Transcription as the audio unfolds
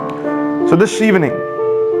So this evening, I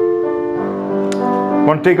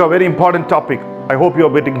want to take a very important topic. I hope you are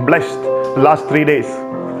getting blessed the last 3 days.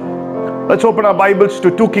 Let's open our Bibles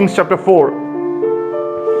to 2 Kings chapter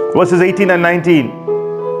 4, verses 18 and 19.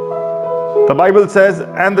 The Bible says,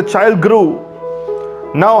 and the child grew.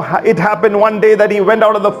 Now it happened one day that he went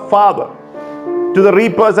out of the father to the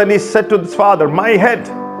reapers, and he said to his father, my head,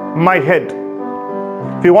 my head.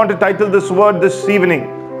 If you want to title this word this evening,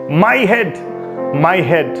 my head, my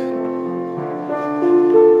head.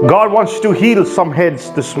 God wants to heal some heads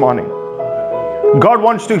this morning. God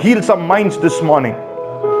wants to heal some minds this morning.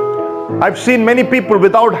 I've seen many people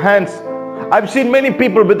without hands. I've seen many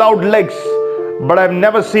people without legs. But I've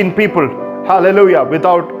never seen people, hallelujah,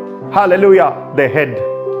 without, hallelujah, their head.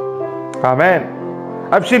 Amen.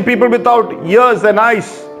 I've seen people without ears and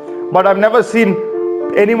eyes. But I've never seen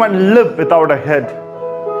anyone live without a head.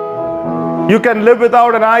 You can live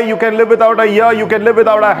without an eye, you can live without a ear, you can live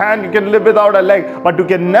without a hand, you can live without a leg, but you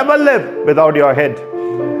can never live without your head.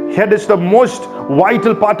 Head is the most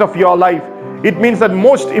vital part of your life. It means that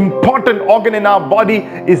most important organ in our body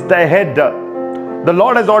is the head. The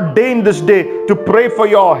Lord has ordained this day to pray for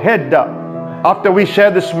your head after we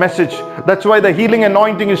share this message. That's why the healing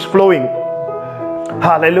anointing is flowing.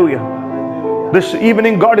 Hallelujah. This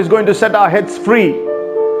evening God is going to set our heads free.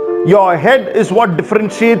 Your head is what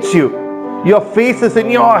differentiates you. Your face is in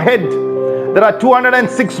your head. There are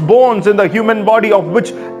 206 bones in the human body, of which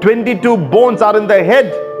 22 bones are in the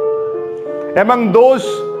head. Among those,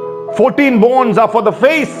 14 bones are for the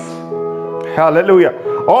face.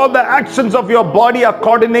 Hallelujah. All the actions of your body are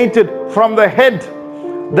coordinated from the head.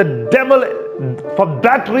 The devil, for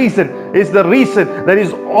that reason, is the reason that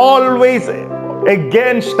is always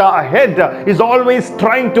against our head, is always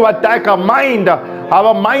trying to attack our mind.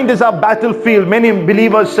 Our mind is our battlefield, many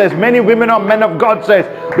believers says, many women or men of God says,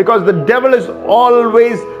 because the devil is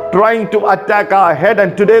always trying to attack our head.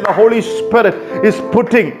 And today the Holy Spirit is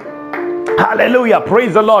putting, hallelujah,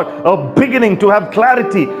 praise the Lord, a beginning to have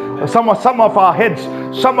clarity. Some of our heads,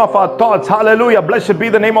 some of our thoughts, hallelujah, blessed be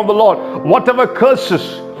the name of the Lord. Whatever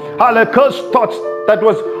curses, cursed thoughts that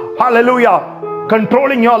was, hallelujah,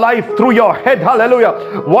 controlling your life through your head, hallelujah,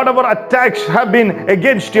 whatever attacks have been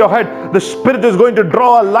against your head, the Spirit is going to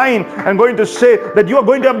draw a line and going to say that you are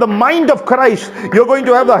going to have the mind of Christ. You're going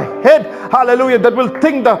to have the head, hallelujah, that will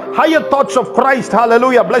think the higher thoughts of Christ.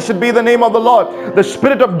 Hallelujah, blessed be the name of the Lord. The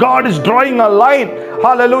Spirit of God is drawing a line,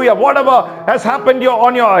 hallelujah. Whatever has happened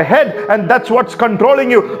on your head, and that's what's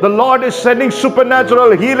controlling you, the Lord is sending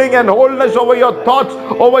supernatural healing and wholeness over your thoughts,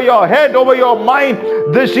 over your head, over your mind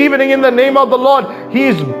this evening in the name of the Lord. He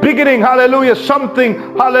is beginning, hallelujah, something,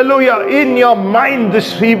 hallelujah, in your mind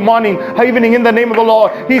this evening in the name of the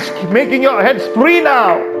Lord. He's making your heads free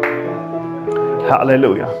now.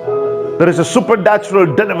 Hallelujah. There is a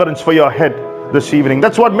supernatural deliverance for your head this evening.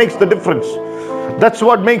 That's what makes the difference. That's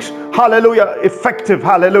what makes, hallelujah, effective.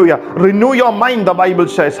 Hallelujah. Renew your mind, the Bible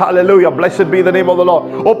says. Hallelujah. Blessed be the name of the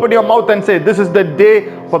Lord. Open your mouth and say, this is the day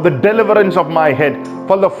for the deliverance of my head,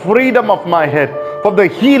 for the freedom of my head, for the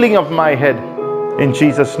healing of my head. In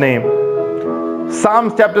Jesus' name.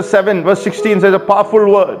 Psalms chapter 7 verse 16 says a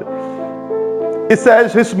powerful word. It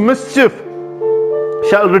says, his mischief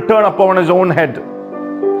shall return upon his own head.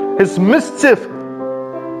 His mischief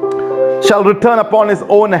shall return upon his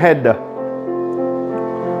own head.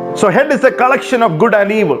 So head is a collection of good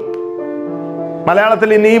and evil.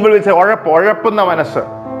 Malayalam in evil will say ഒഴപ്പുന്ന മനസ്സ്,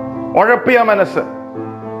 ഒഴപ്പിയ മനസ്സ്,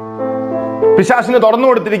 പിശാചിന് തുറന്നു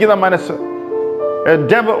കൊടുത്തിരിക്കുന്ന മനസ്സ്. A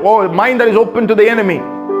devil, or a mind that is open to the enemy.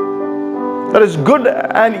 There is good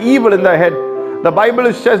and evil in the head. The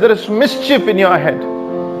Bible says there is mischief in your head.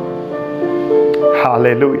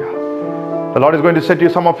 Hallelujah. The Lord is going to set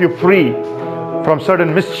you, some of you, free from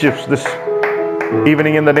certain mischiefs this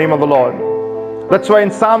evening in the name of the Lord. That's why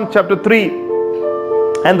in Psalm chapter 3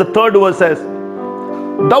 and the 3rd verse says,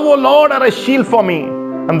 thou, O Lord, are a shield for me,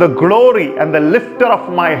 and the glory and the lifter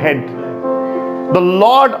of my head. The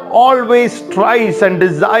Lord always tries and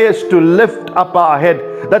desires to lift up our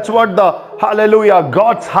head. That's what the, hallelujah,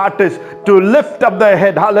 God's heart is, to lift up the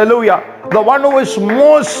head. Hallelujah. The one who is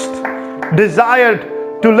most desired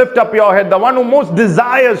to lift up your head, the one who most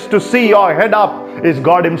desires to see your head up is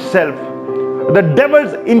God himself. The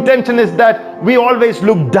devil's intention is that we always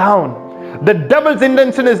look down. The devil's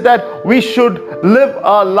intention is that we should live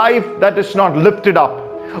a life that is not lifted up.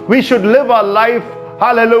 We should live a life,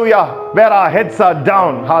 hallelujah, where our heads are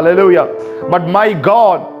down. Hallelujah. But my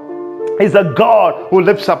God is a God who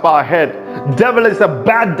lifts up our head. Devil is a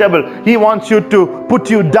bad devil. He wants you to put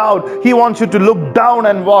you down. He wants you to look down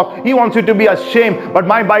and walk. He wants you to be ashamed. But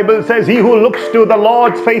my Bible says, he who looks to the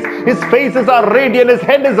Lord's face, his faces are radiant, his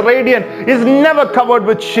head is radiant, is never covered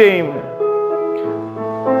with shame.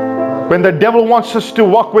 When the devil wants us to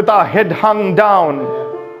walk with our head hung down,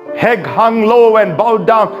 head hung low and bowed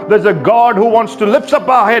down, there's a God who wants to lift up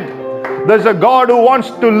our head. There's a God who wants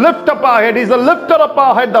to lift up our head. He's a lifter up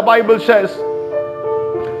our head, the Bible says.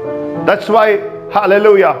 That's why,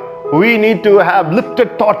 hallelujah, we need to have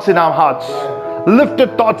lifted thoughts in our hearts,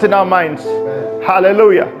 lifted thoughts in our minds.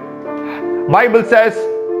 Hallelujah. Bible says,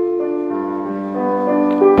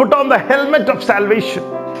 put on the helmet of salvation.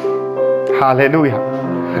 Hallelujah.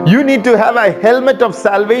 You need to have a helmet of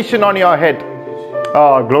salvation on your head.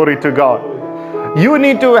 Oh, glory to God. You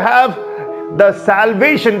need to have the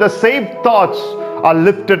salvation, the saved thoughts are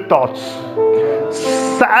lifted thoughts.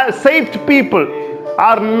 Saved people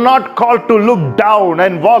are not called to look down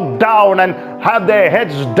and walk down and have their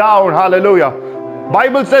heads down. Hallelujah.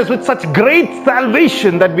 Bible says with such great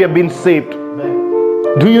salvation that we have been saved.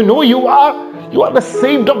 Do you know you are the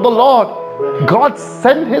saved of the Lord? God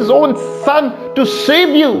sent his own son to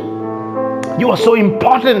save you. You are so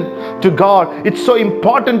important to God. It's so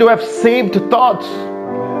important to have saved thoughts.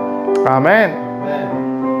 Amen.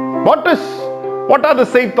 What are the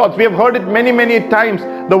saved thoughts? We have heard it many times.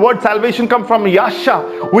 The word salvation comes from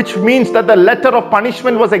Yasha, which means that the letter of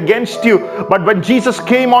punishment was against you. But when Jesus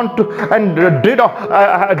came on to and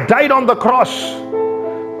died on the cross,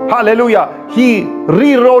 hallelujah, he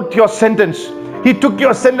rewrote your sentence. He took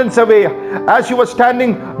your sentence away. As you were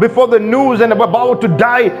standing before the noose and about to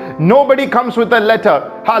die, nobody comes with a letter.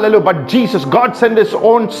 Hallelujah. But Jesus, God sent his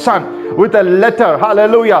own son with a letter.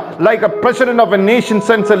 Hallelujah. Like a president of a nation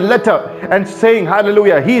sends a letter and saying,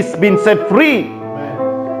 hallelujah, he's been set free.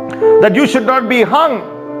 That you should not be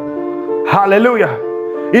hung. Hallelujah.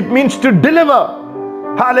 It means to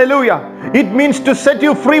deliver. Hallelujah. It means to set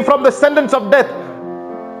you free from the sentence of death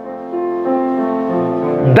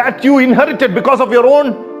that you inherited because of your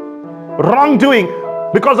own wrongdoing,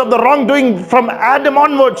 because of the wrongdoing from Adam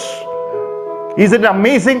onwards. Isn't it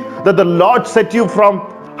amazing that the Lord set you from,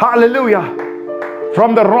 hallelujah,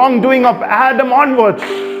 from the wrongdoing of Adam onwards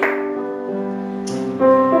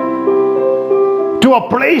to a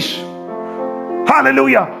place,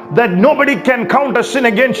 hallelujah, that nobody can count a sin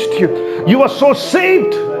against you. You are so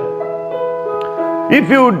saved. If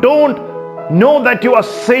you don't know that you are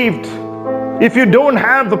saved, if you don't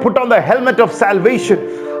have the put on the helmet of salvation,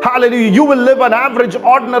 hallelujah, you will live an average,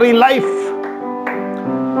 ordinary life.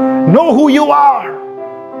 Know who you are.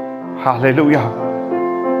 Hallelujah.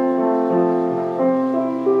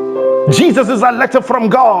 Jesus is a letter from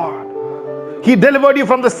God. He delivered you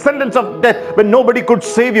from the sentence of death when nobody could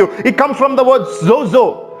save you. It comes from the word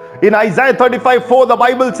zozo. In Isaiah 35:4, the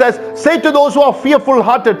Bible says, say to those who are fearful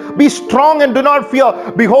hearted, be strong and do not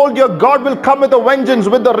fear. Behold, your God will come with a vengeance,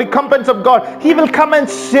 with the recompense of God. He will come and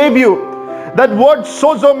save you. That word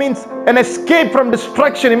sozo means an escape from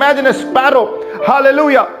destruction. Imagine a sparrow,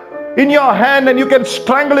 hallelujah, in your hand and you can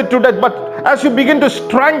strangle it to death. But as you begin to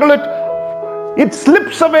strangle it, it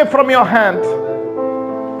slips away from your hand.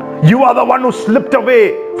 You are the one who slipped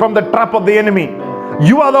away from the trap of the enemy.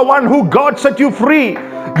 You are the one who God set you free.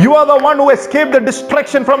 You are the one who escaped the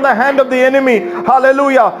destruction from the hand of the enemy.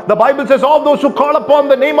 Hallelujah. The Bible says all those who call upon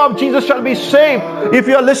the name of Jesus shall be saved. If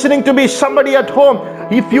you are listening to me, somebody at home,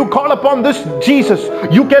 if you call upon this Jesus,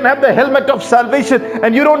 you can have the helmet of salvation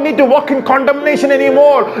and you don't need to walk in condemnation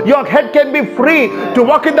anymore. Your head can be free to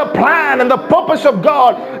walk in the plan and the purpose of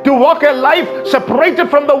God, to walk a life separated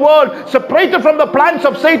from the world, separated from the plans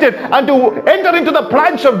of Satan, and to enter into the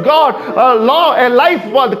plans of God. A life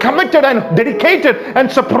committed and dedicated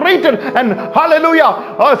and separated, and hallelujah,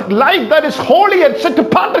 a life that is holy and set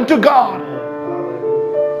apart unto God.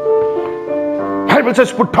 Bible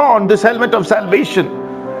says put on this helmet of salvation.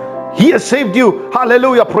 He has saved you.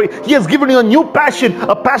 Hallelujah. Pray. He has given you a new passion,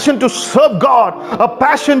 a passion to serve God, a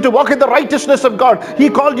passion to walk in the righteousness of God. He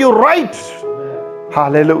called you right.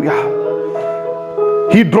 Hallelujah.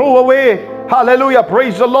 He drove away, hallelujah,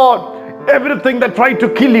 praise the Lord, everything that tried to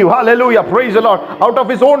kill you. Hallelujah, praise the Lord. Out of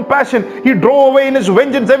his own passion, he drove away in his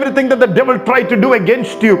vengeance everything that the devil tried to do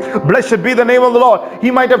against you. Blessed be the name of the Lord.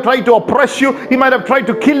 He might have tried to oppress you. He might have tried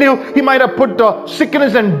to kill you. He might have put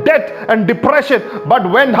sickness and death and depression. But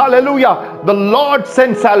when, hallelujah, the Lord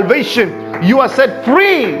sent salvation, you are set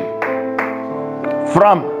free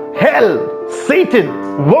from hell,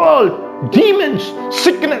 Satan, world, demons,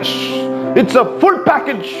 sickness. It's a full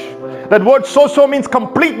package. That word so means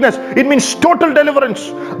completeness. It means total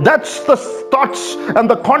deliverance. That's the thoughts and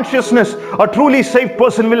the consciousness a truly saved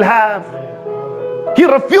person will have. He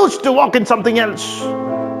refused to walk in something else.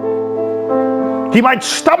 He might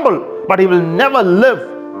stumble, but he will never live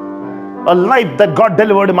a life that God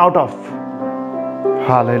delivered him out of.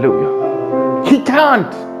 Hallelujah. He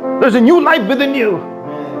can't. There's a new life within you.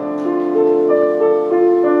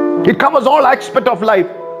 It covers all aspects of life.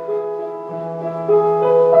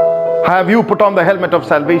 Have you put on the helmet of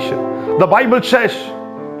salvation? The Bible says,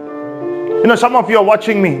 some of you are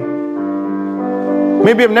watching me.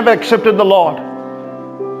 Maybe you've never accepted the Lord.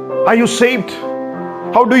 Are you saved?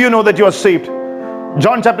 How do you know that you are saved?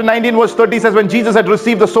 John chapter 19 verse 30 says, when Jesus had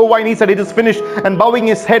received the sour wine, he said, it is finished. And bowing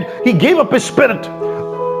his head, he gave up his spirit.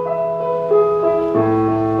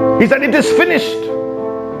 He said, it is finished.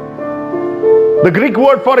 The Greek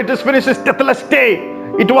word for it is finished is tetelestai.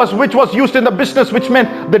 Which was used in the business, which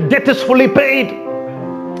meant the debt is fully paid.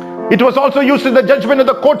 It was also used in the judgment of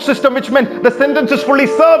the court system, which meant the sentence is fully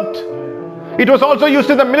served. It was also used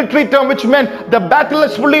in the military term, which meant the battle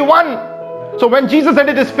is fully won. So when Jesus said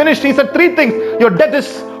it is finished, he said three things. Your debt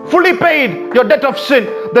is fully paid, your debt of sin.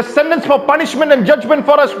 The sentence for punishment and judgment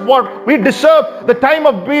for us, what we deserve, the time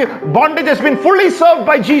of bondage has been fully served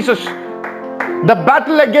by Jesus. The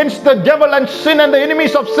battle against the devil and sin and the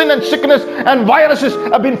enemies of sin and sickness and viruses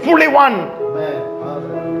have been fully won.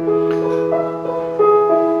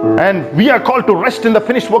 And we are called to rest in the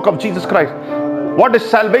finished work of Jesus Christ. What is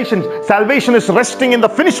salvation? Salvation is resting in the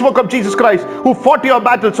finished work of Jesus Christ, who fought your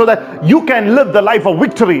battle so that you can live the life of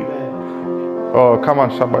victory. Oh, come on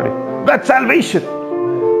somebody. That's salvation.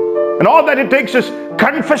 And all that it takes is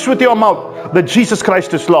confess with your mouth that Jesus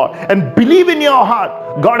Christ is Lord, and believe in your heart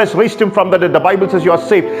God has raised him from the dead. The Bible says you are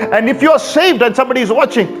saved. And if you are saved and somebody is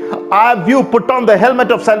watching, have you put on the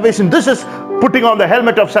helmet of salvation? This is putting on the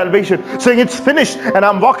helmet of salvation, saying it's finished and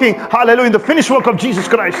I'm walking, hallelujah, in the finished work of Jesus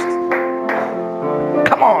Christ.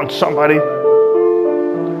 Come on somebody.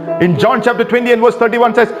 In John chapter 20 and verse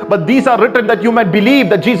 31 says, but these are written that you might believe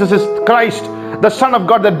that Jesus is Christ, the Son of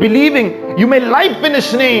God, that believing you may life in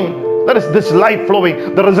his name. That is this life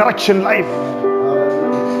flowing, the resurrection life.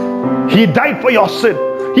 He died for your sin.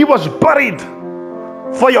 He was buried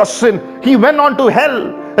for your sin. He went on to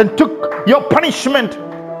hell and took your punishment.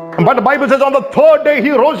 But the Bible says on the third day he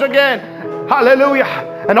rose again.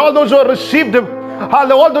 Hallelujah. And all those who have received him,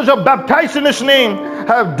 all those who are baptized in his name,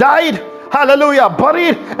 have died, hallelujah,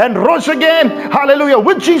 buried and rose again, hallelujah,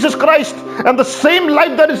 with Jesus Christ. And the same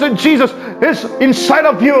life that is in Jesus is inside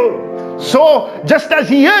of you. So just as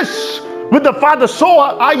he is with the Father, so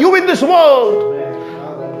are you in this world.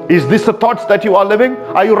 Is this the thoughts that you are living?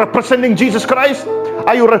 Are you representing Jesus Christ?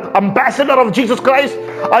 Are you ambassador of Jesus Christ?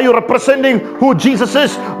 Are you representing who Jesus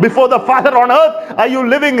is before the Father on earth? Are you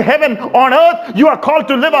living heaven on earth? You are called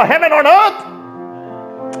to live a heaven on earth.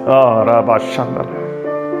 Oh, Rabba Shandala.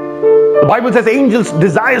 The Bible says angels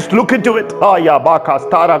desires to look into it.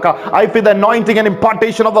 I feel the anointing and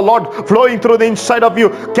impartation of the Lord flowing through the inside of you.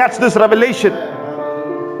 Catch this revelation.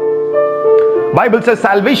 Bible says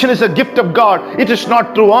salvation is a gift of God. It is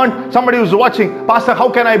not through earned. Somebody who's watching, Pastor, how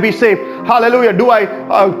can I be saved? Hallelujah. Do I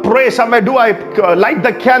pray somewhere? Do I light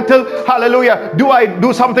the candle? Hallelujah. Do I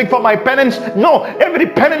do something for my penance? No. Every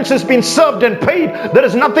penance has been served and paid. There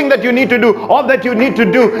is nothing that you need to do. All that you need to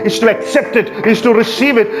do is to accept it, is to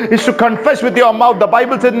receive it, is to confess with your mouth. The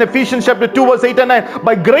Bible says in Ephesians chapter 2 verse 8 and 9,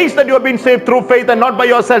 by grace that you have been saved through faith and not by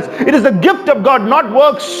yourselves. It is the gift of God, not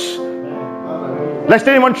works, lest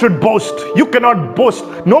anyone should boast. You cannot boast.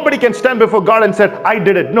 Nobody can stand before God and say, I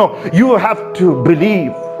did it. No, you have to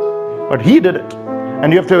believe. But he did it.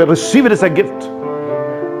 And you have to receive it as a gift.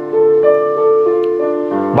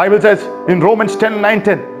 Bible says in Romans 10, 9,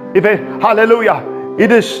 10, hallelujah,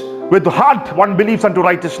 it is with heart one believes unto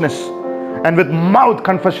righteousness, and with mouth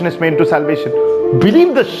confession is made to salvation.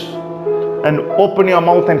 Believe this and open your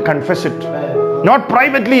mouth and confess it. Not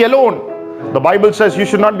privately alone. The Bible says you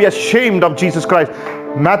should not be ashamed of Jesus Christ.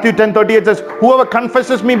 Matthew 10:38 says, whoever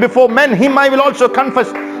confesses me before men, him I will also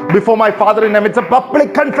confess before my Father in heaven. It's a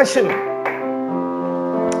public confession.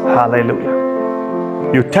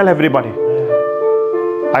 Hallelujah. You tell everybody,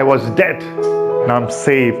 I was dead, now I'm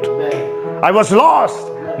saved. I was lost,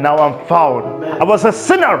 now I'm found. I was a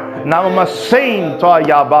sinner, now I'm a saint.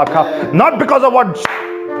 Not because of what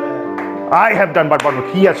I have done, but what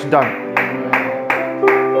he has done.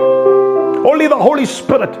 Only the Holy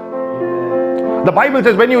Spirit. The Bible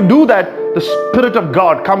says when you do that, the Spirit of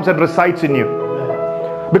God comes and resides in you.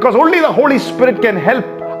 Because only the Holy Spirit can help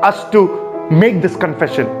us to make this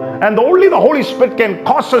confession. And only the Holy Spirit can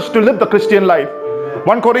cause us to live the Christian life.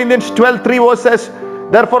 1 Corinthians 12:3 verse says,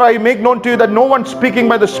 therefore I make known to you that no one speaking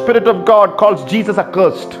by the Spirit of God calls Jesus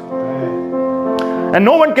accursed. And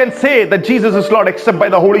no one can say that Jesus is Lord except by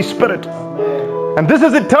the Holy Spirit. And this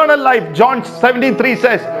is eternal life. John 17:3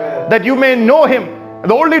 says that you may know Him,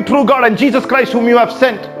 the only true God, and Jesus Christ whom you have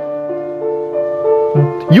sent.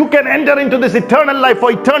 You can enter into this eternal life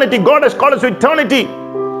for eternity. God has called us to eternity.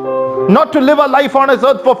 Not to live a life on this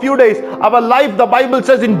earth for a few days. Our life, the Bible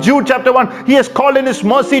says in Jude chapter 1, He has called in His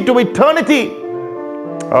mercy to eternity.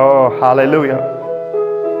 Oh, hallelujah.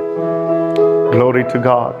 Glory to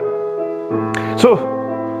God. So,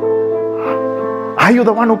 are you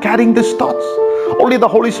the one who carrying these thoughts? Only the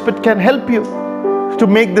Holy Spirit can help you to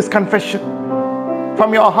make this confession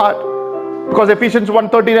from your heart. Because Ephesians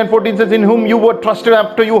 1:13 and 14 says, in whom you were trusted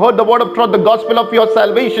after you heard the word of truth, the gospel of your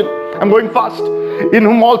salvation. I'm going fast. In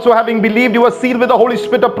whom also having believed, you were sealed with the Holy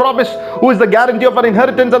Spirit of promise, who is the guarantee of our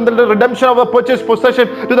inheritance and the redemption of our purchased possession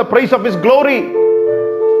to the praise of His glory.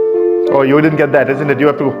 Oh, you didn't get that, isn't it? You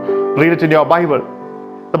have to read it in your Bible.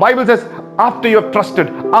 The Bible says, after you have trusted,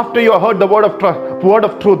 after you have heard the word of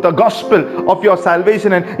truth, the gospel of your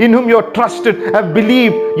salvation, and in whom you are trusted, have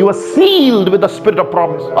believed, you are sealed with the Spirit of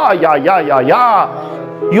promise.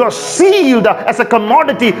 You are sealed as a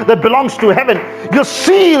commodity that belongs to heaven. You're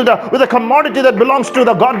sealed with a commodity that belongs to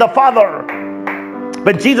the God the Father.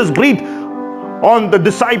 When Jesus breathed on the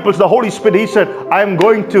disciples, the Holy Spirit, He said, I am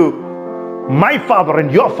going to my Father and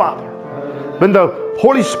your Father. When the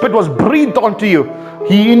Holy Spirit was breathed onto you,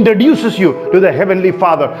 He introduces you to the Heavenly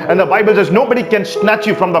Father. And the Bible says nobody can snatch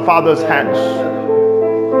you from the Father's hands.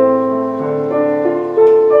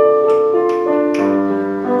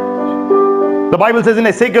 The Bible says in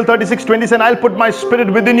Ezekiel 36:20, I'll put my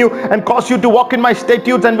Spirit within you and cause you to walk in my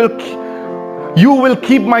statutes, and you will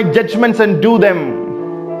keep my judgments and do them.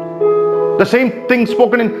 The same thing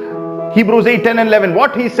spoken in Hebrews 8:10 and 11.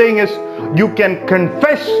 What he's saying is, you can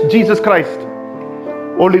confess Jesus Christ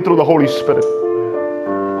only through the Holy Spirit.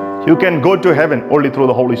 You can go to heaven only through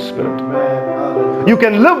the Holy Spirit. You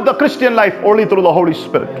can live the Christian life only through the Holy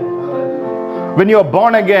Spirit. When you are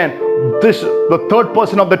born again, the third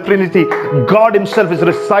person of the Trinity, God Himself is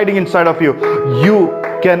residing inside of you. You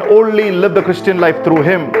can only live the Christian life through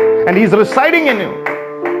Him, and He's residing in you.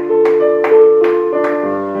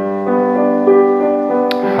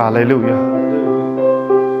 Hallelujah.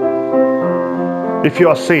 If you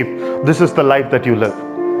are saved, this is the life that you live.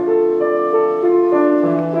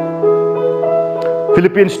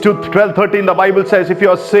 Philippians 2:12-13, the Bible says, if you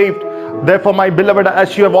are saved, therefore my beloved,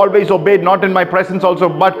 as you have always obeyed, not in my presence also,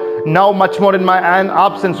 but now much more in my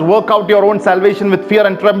absence, work out your own salvation with fear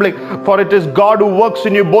and trembling, for it is God who works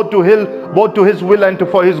in you both to His will and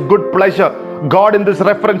for His good pleasure. God in this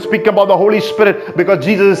reference speak about the Holy Spirit, because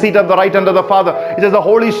Jesus is seated at the right hand of the Father. It is the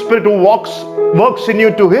Holy Spirit who works in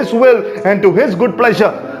you to His will and to His good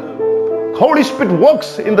pleasure. Holy Spirit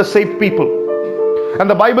works in the saved people. And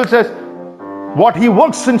the Bible says, what He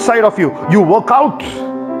works inside of you, you work out.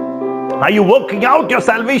 Are you working out your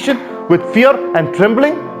salvation with fear and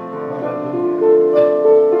trembling?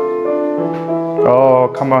 Oh,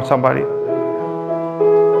 come on, somebody.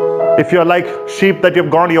 If you're like sheep that you've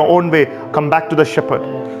gone your own way, come back to the shepherd.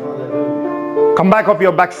 Come back of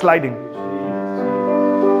your backsliding.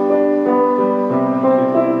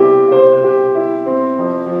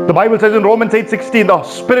 The Bible says in Romans 8:16, the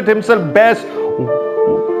Spirit Himself bears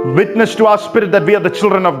witness to our spirit that we are the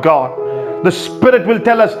children of God. The Spirit will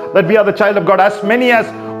tell us that we are the child of God. As many as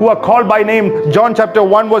who are called by name, John chapter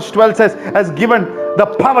 1 verse 12 says, has given the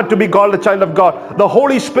power to be called the child of God. The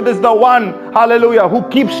Holy Spirit is the one, hallelujah, who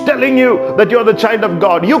keeps telling you that you are the child of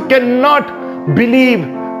God. You cannot believe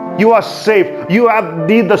you are saved. You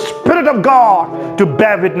need the Spirit of God to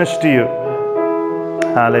bear witness to you.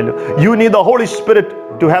 Hallelujah. You need the Holy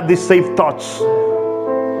Spirit to have these saved thoughts.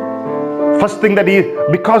 First thing that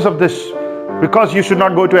because of this, because you should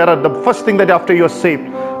not go to error, the first thing that after you are saved,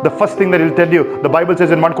 the first thing that He'll tell you, the Bible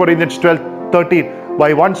says in 1 Corinthians 12:13,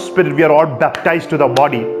 by one Spirit we are all baptized to the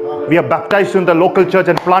body. We are baptized in the local church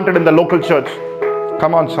and planted in the local church.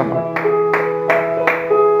 Come on, someone.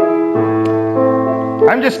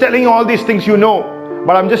 I'm just telling you all these things you know,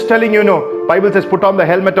 but I'm just telling you, Bible says put on the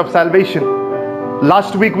helmet of salvation.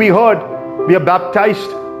 Last week we heard we are baptized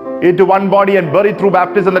into one body and buried through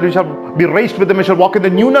baptism, that we shall be raised with Him, we shall walk in the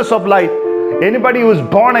newness of life. Anybody who is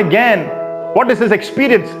born again, what is his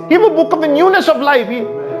experience? Give a book of the newness of life.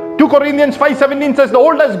 2 Corinthians 5:17 says the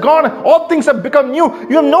old has gone, all things have become new.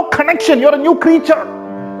 You have no connection, you're a new creature.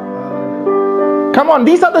 Come on,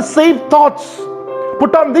 these are the saved thoughts.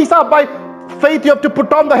 These are by faith. You have to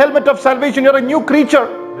put on the helmet of salvation. You're a new creature.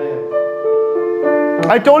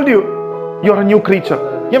 I told you, you're a new creature.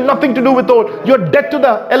 You have nothing to do with old. You're dead to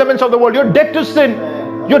the elements of the world. You're dead to sin.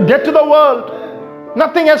 You're dead to the world.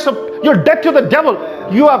 Nothing else. You're dead to the devil.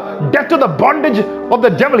 You are dead to the bondage of the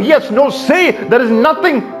devil. He has no say. There is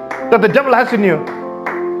nothing that the devil has in you.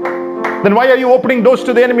 Then why are you opening doors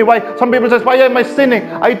to the enemy? Why? Some people says, why am I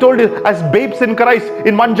sinning? I told you, as babes in Christ,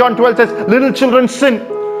 in 1 John 12 says, little children sin.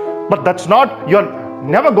 But that's not, you're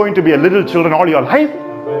never going to be a little children all your life.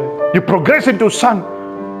 You progress into son.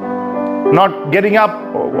 Not getting up,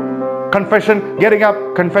 confession, getting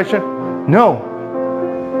up, confession. No.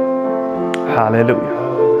 Hallelujah.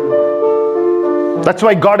 That's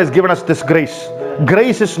why God has given us this grace.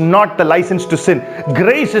 Grace is not the license to sin.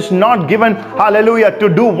 Grace is not given, hallelujah, to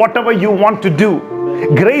do whatever you want to do.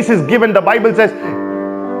 Grace is given, the Bible says,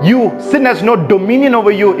 sin has no dominion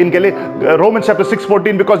over you in Romans chapter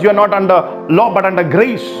 6:14, because you are not under law but under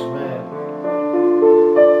grace.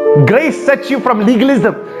 Grace sets you from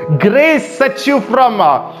legalism. Grace sets you from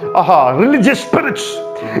religious spirits.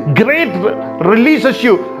 Grace releases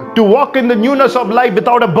you to walk in the newness of life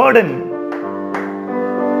without a burden.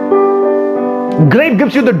 Grace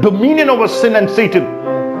gives you the dominion over sin and Satan.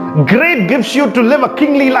 Grace gives you to live a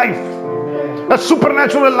kingly life, a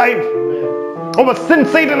supernatural life over sin,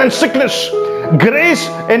 Satan and sickness. Grace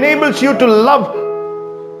enables you to love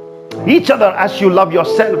each other as you love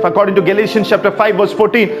yourself, according to Galatians chapter 5 verse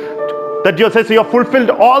 14, that you says you have fulfilled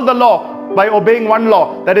all the law by obeying one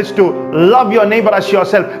law, that is to love your neighbor as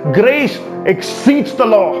yourself. Grace exceeds the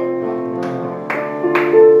law.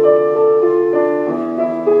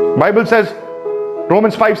 Bible says,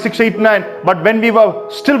 Romans 5, 6, 8, 9, but when we were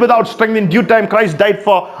still without strength, in due time Christ died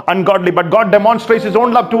for ungodly. But God demonstrates his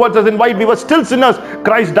own love towards us in while we were still sinners,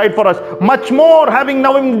 Christ died for us. Much more, having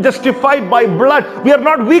now been justified by blood, we are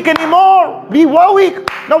not weak anymore. We were weak,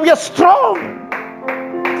 now we are strong.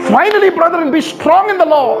 Finally, brethren, be strong in the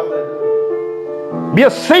Lord. We are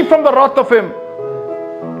safe from the wrath of him.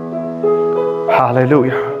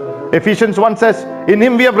 Hallelujah. Ephesians 1 says, in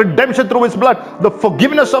him we have redemption through his blood, the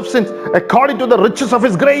forgiveness of sins, according to the riches of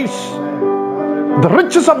his grace. The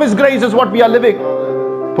riches of his grace is what we are living.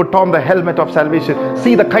 Put on the helmet of salvation.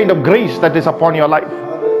 See the kind of grace that is upon your life.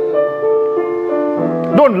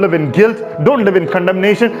 Don't live in guilt. Don't live in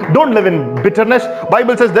condemnation. Don't live in bitterness.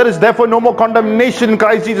 Bible says there is therefore no more condemnation in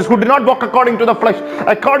Christ Jesus, who do not walk according to the flesh,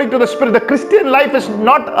 according to the Spirit. The Christian life is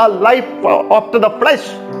not a life after the flesh.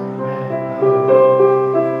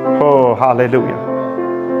 Oh, hallelujah.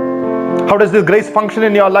 How does this grace function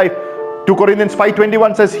in your life? 2 Corinthians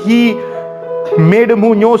 5:21 says, he made him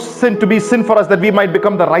who knows sin to be sin for us, that we might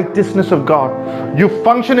become the righteousness of God. You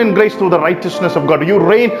function in grace through the righteousness of God. You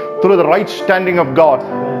reign through the right standing of God.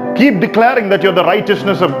 Keep declaring that you're the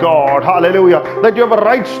righteousness of God. Hallelujah. That you have a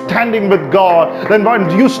right standing with God. Then when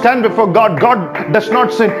you stand before God, God does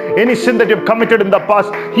not sin. Any sin that you've committed in the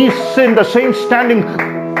past, He sinned. The same standing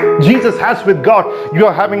Jesus has with God, you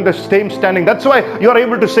are having the same standing. That's why you are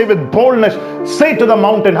able to say with boldness, say to the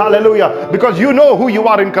mountain, hallelujah, because you know who you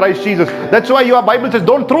are in Christ Jesus. That's why your Bible says,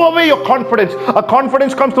 don't throw away your confidence. Our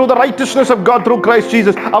confidence comes through the righteousness of God through Christ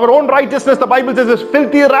Jesus. Our own righteousness, the Bible says, is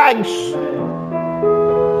filthy rags.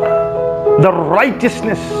 The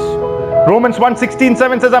righteousness. Romans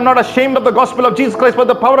 1:16-7 says, I'm not ashamed of the gospel of Jesus Christ, but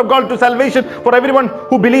the power of God to salvation for everyone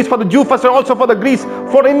who believes, for the Jew first and also for the Greek.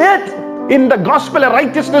 For in it, in the gospel, a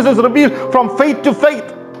righteousness is revealed from faith to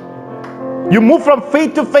faith. You move from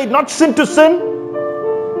faith to faith, not sin to sin,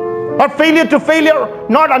 not failure to failure,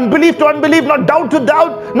 not unbelief to unbelief, not doubt to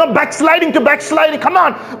doubt, not backsliding to backsliding. Come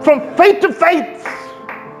on, from faith to faith.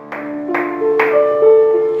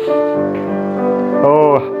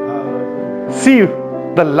 Oh, see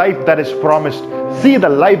the life that is promised. See the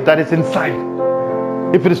life that is inside.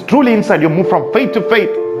 If it is truly inside, you move from faith to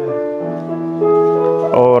faith.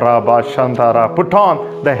 Oh, Rabba Shantara. Put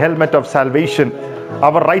on the helmet of salvation.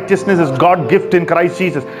 Our righteousness is God's gift in Christ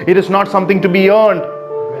Jesus. It is not something to be earned.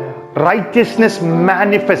 Righteousness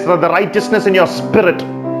manifests, the righteousness in your spirit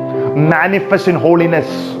manifests in holiness.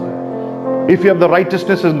 If you have the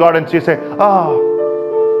righteousness of God and you say,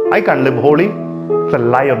 I can't live holy, it's a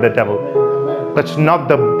lie of the devil. That's not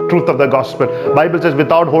the truth of the gospel. Bible says,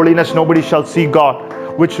 without holiness nobody shall see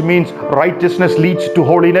God, which means righteousness leads to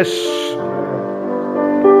holiness.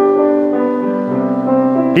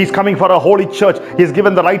 He's coming for a holy church. He's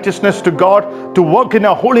given the righteousness to God to work in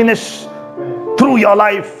a holiness through your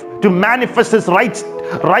life, to manifest His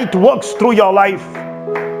right works through your life.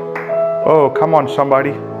 Oh, come on,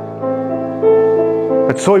 somebody.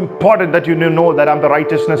 It's so important that you know that I'm the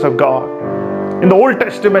righteousness of God. In the Old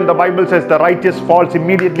Testament, the Bible says the righteous falls,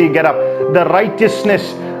 immediately get up. The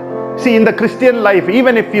righteousness See, in the Christian life,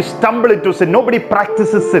 even if you stumble into sin, nobody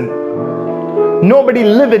practices sin. Nobody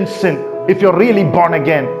lives in sin if you're really born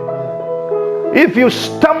again. If you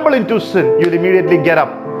stumble into sin, you'll immediately get up.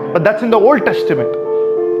 But that's in the Old Testament.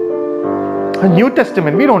 In New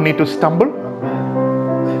Testament, we don't need to stumble.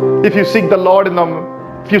 If you seek the Lord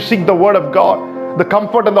if you seek the Word of God, the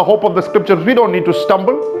comfort and the hope of the Scriptures, we don't need to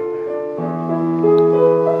stumble.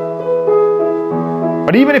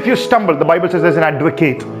 But even if you stumble, the Bible says there's an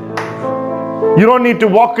advocate. You don't need to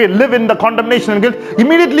live in the condemnation and guilt.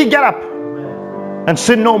 Immediately get up and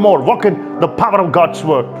sin no more. Walk in the power of God's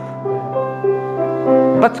Word.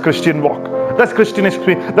 That's Christian walk. That's Christian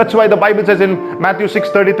experience. That's why the Bible says in Matthew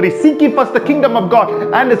 6:33, seek ye first the kingdom of God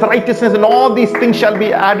and His righteousness, and all these things shall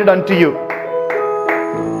be added unto you.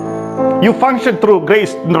 You function through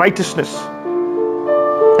grace and righteousness.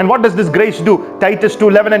 And what does this grace do? Titus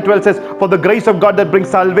 2:11 and 12 says, for the grace of God that brings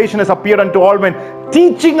salvation has appeared unto all men,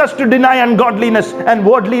 teaching us to deny ungodliness and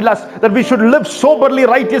worldly lust, that we should live soberly,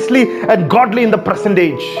 righteously, and godly in the present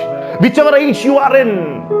age. Whichever age you are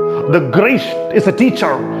in, the grace is a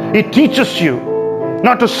teacher. It teaches you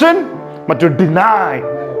not to sin, but to deny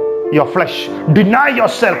your flesh. Deny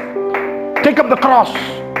yourself. Take up the cross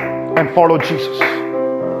and follow Jesus.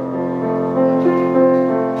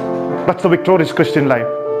 That's the victorious Christian life.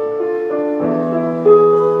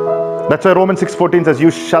 That's why Romans 6:14 says,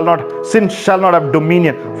 sin shall not have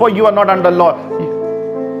dominion, for you are not under law.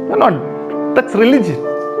 You're not. That's religion.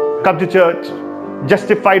 Come to church,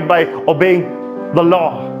 justified by obeying the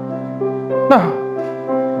law.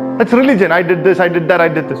 No, that's religion. I did this, I did that, I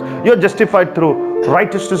did this. You're justified through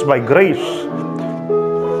righteousness by grace.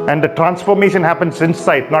 And the transformation happens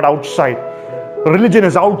inside, not outside. Religion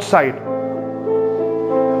is outside.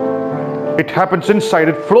 It happens inside.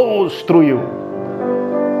 It flows through you.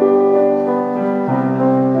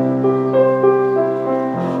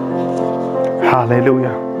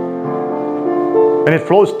 Hallelujah. When it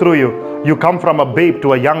flows through you, you come from a babe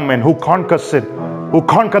to a young man who conquers sin, who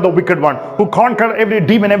conquer the wicked one, who conquer every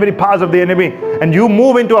demon, every powers of the enemy, and you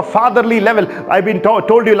move into a fatherly level. I've been told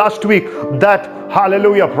you last week that,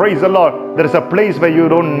 hallelujah, praise the Lord, there is a place where you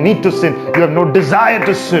don't need to sin. You have no desire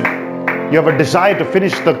to sin. You have a desire to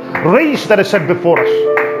finish the race that is set before us.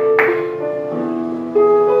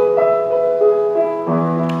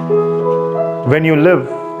 When you live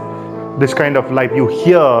this kind of life, you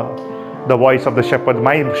hear the voice of the shepherd.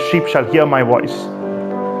 My sheep shall hear my voice.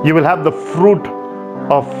 You will have the fruit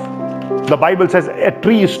of, the Bible says a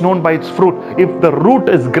tree is known by its fruit. If the root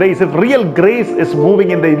is grace, if real grace is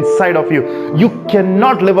moving in the inside of you, you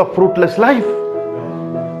cannot live a fruitless life.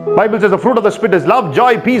 Bible says the fruit of the Spirit is love,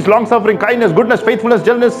 joy, peace, long-suffering, kindness, goodness, faithfulness,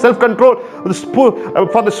 gentleness, self-control. For the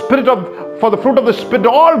fruit of the Spirit,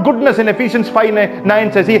 all goodness in Ephesians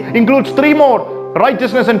 5:9 says he includes three more: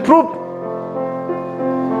 righteousness and truth.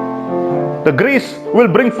 The grace will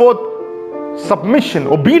bring forth submission,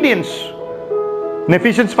 obedience. In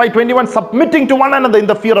Ephesians 5:21, submitting to one another in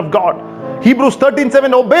the fear of God. Hebrews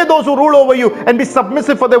 13:7, obey those who rule over you and be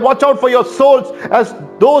submissive, for they watch out for your souls as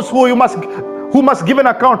those who must give an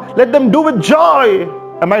account. Let them do with joy.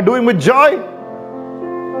 Am I doing with joy?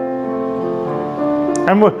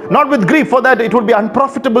 And not with grief, for that it would be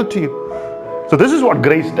unprofitable to you. So this is what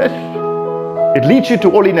grace does. It leads you to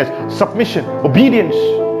holiness, submission, obedience.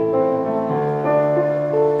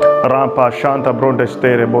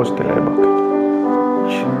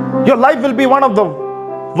 Your life will be one of the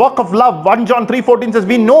walk of love. 1 John 3:14 says,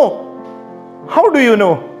 we know. How do you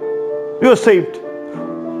know? You are saved.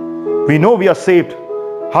 We know we are saved.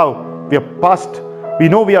 How? We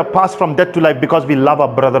know we are passed from death to life because we love our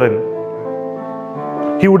brethren.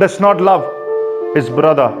 He who does not love his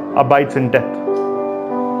brother abides in death.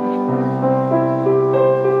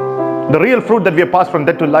 The real fruit that we are passed from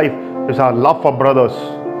death to life is our love for brothers.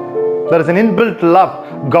 There is an inbuilt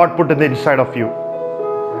love God put in the inside of you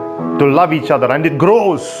to love each other, and it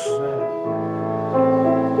grows.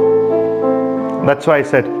 That's why I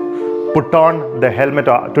said, put on the helmet.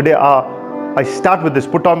 Today I start with this.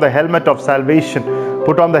 Put on the helmet of salvation.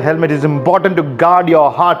 Put on the helmet. It's important to guard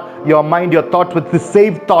your heart, your mind, your thoughts with the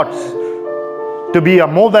saved thoughts. To be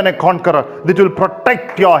more than a conqueror. That will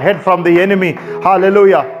protect your head from the enemy.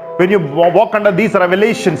 Hallelujah. When you walk under these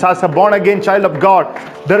revelations as a born again child of God,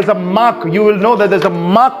 there is a mark. You will know that there's a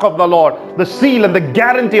mark of the Lord. The seal and the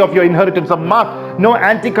guarantee of your inheritance. A mark. No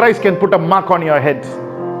antichrist can put a mark on your head.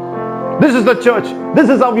 This is the church. This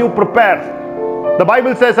is how you prepare. The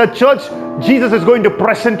Bible says at church, Jesus is going to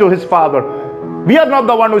present to his Father. We are not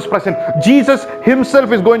the one who is present. Jesus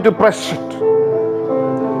himself is going to present.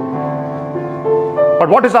 But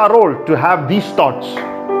what is our role? To have these thoughts.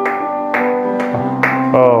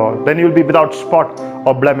 Oh, then you'll be without spot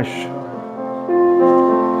or blemish.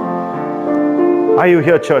 Are you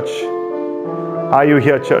here, church? Are you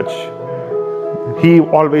here, church? He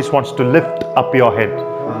always wants to lift up your head.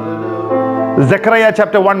 Zechariah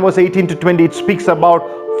chapter 1 verse 18 to 20, it speaks about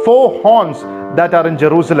 4 horns that are in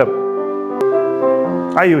Jerusalem.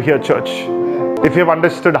 Are you here, church? If you've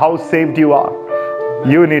understood how saved you are,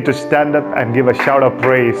 you need to stand up and give a shout of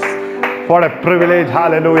praise. What a privilege,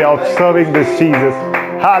 hallelujah, of serving this Jesus.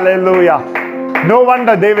 Hallelujah. No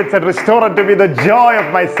wonder David said, restore unto me the joy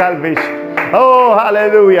of my salvation. Oh,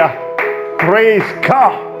 hallelujah. Praise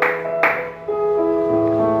God.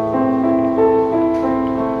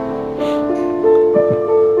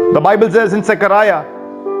 The Bible says in Zechariah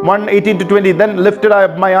 1:18 to 20, then lifted I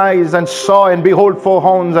up my eyes and saw, and behold, 4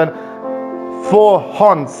 horns and 4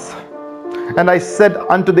 horns. And I said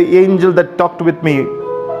unto the angel that talked with me,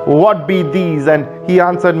 what be these? And he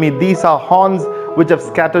answered me, these are horns which have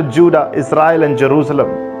scattered Judah, Israel, and Jerusalem.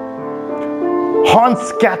 Horns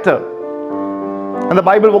scatter. And the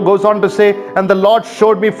Bible goes on to say, and the Lord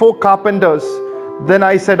showed me 4 carpenters. Then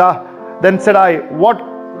said I, what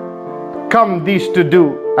come these to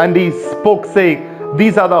do? And he spoke, saying,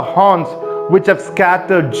 these are the horns which have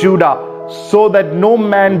scattered Judah, so that no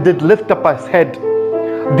man did lift up his head.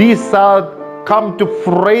 These are come to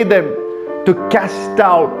fray them, to cast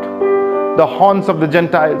out the horns of the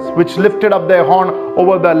Gentiles, which lifted up their horn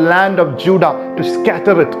over the land of Judah, to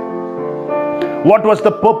scatter it. What was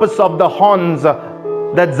the purpose of the horns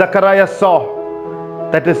that Zechariah saw?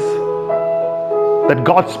 That is, that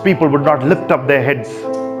God's people would not lift up their heads.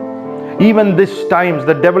 Even this times,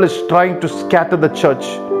 the devil is trying to scatter the church,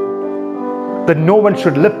 that no one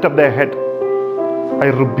should lift up their head. I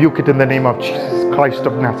rebuke it in the name of Jesus Christ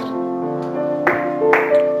of Nazareth.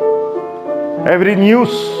 Every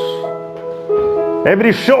news,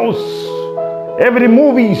 every shows, every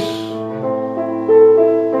movies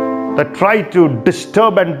that try to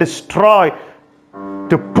disturb and destroy,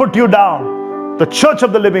 to put you down, the church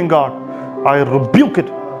of the living God, I rebuke it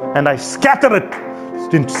and I scatter it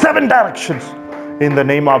in 7 directions in the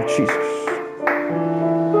name of Jesus.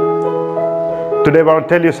 Today I want to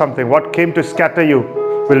tell you something. What came to scatter you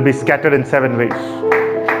will be scattered in 7 ways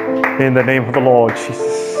in the name of the Lord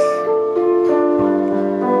Jesus.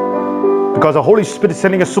 Because the Holy Spirit is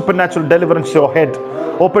sending a supernatural deliverance to your head.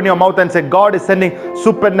 Open your mouth and say, God is sending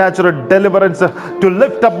supernatural deliverance to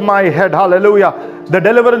lift up my head. Hallelujah. The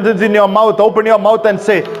deliverance is in your mouth. Open your mouth and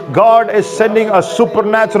say, God is sending a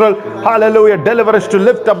supernatural, hallelujah, deliverance to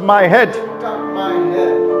lift up my head.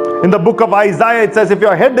 In the book of Isaiah, it says, if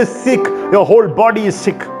your head is sick, your whole body is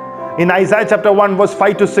sick. In Isaiah chapter 1 verse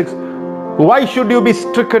 5 to 6, why should you be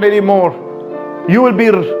stricken anymore? You will be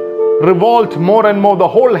revolted more and more. The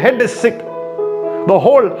whole head is sick. The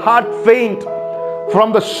whole heart faint.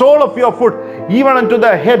 From the sole of your foot even unto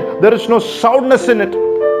the head, there is no soundness in it,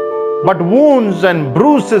 but wounds and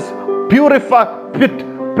bruises,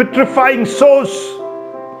 petrifying sores.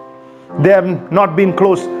 They have not been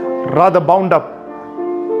closed, rather bound up,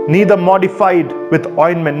 neither modified with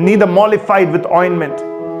ointment, neither mollified with ointment.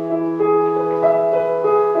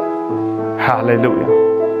 Hallelujah.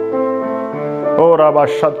 Oh,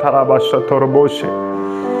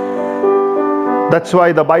 that's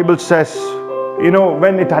why the Bible says,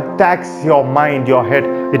 when it attacks your mind, your head,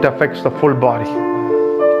 it affects the full body.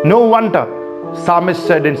 No wonder Psalmist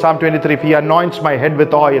said in Psalm 23, he anoints my head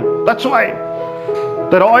with oil. That's why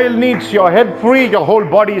that oil needs your head free, your whole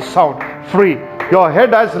body is sound, free. Your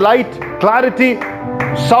head has light, clarity,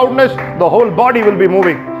 soundness, the whole body will be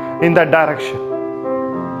moving in that direction.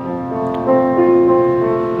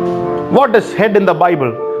 What is head in the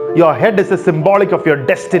Bible? Your head is a symbolic of your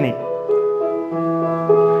destiny.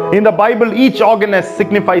 In the Bible, each organ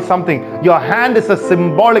signifies something. Your hand is a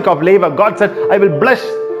symbolic of labor. God said, I will bless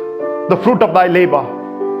the fruit of thy labor.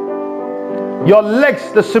 Your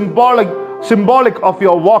legs, the symbolic of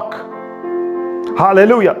your walk.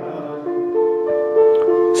 Hallelujah.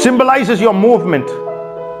 Symbolizes your movement.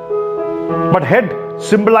 But head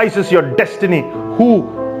symbolizes your destiny, who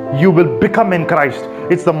you will become in Christ.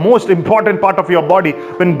 It's the most important part of your body.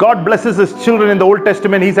 When God blesses his children in the Old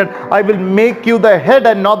Testament, he said, I will make you the head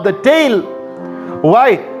and not the tail.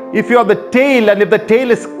 Why? If you are the tail, and if the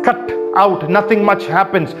tail is cut out, nothing much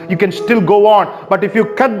happens. You can still go on. But if you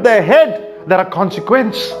cut the head, there are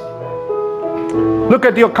consequences. Look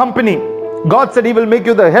at your company. God said he will make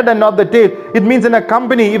you the head and not the tail. It means in a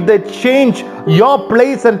company, if they change your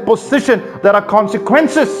place and position, there are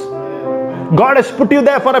consequences. God has put you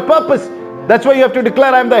there for a purpose. That's why you have to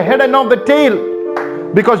declare, I am the head and not the tail.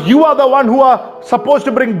 Because you are the one who are supposed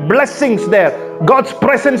to bring blessings there. God's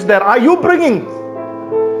presence there. Are you bringing?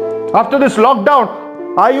 After this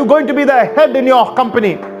lockdown, are you going to be the head in your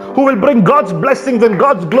company who will bring God's blessings and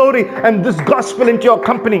God's glory and this gospel into your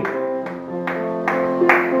company?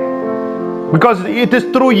 Because it is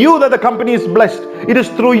through you that the company is blessed. It is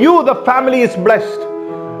through you the family is blessed.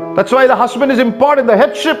 That's why the husband is important, the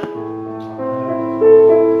headship.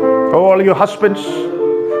 Oh, all you husbands,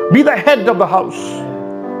 be the head of the house.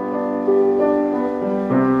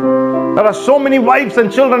 There are so many wives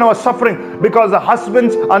and children who are suffering because the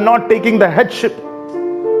husbands are not taking the headship.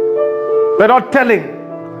 They're not telling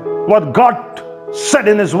what God said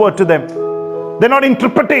in His word to them. They're not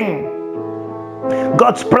interpreting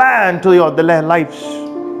God's plan to their lives.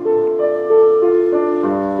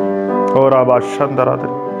 Oh, Rabba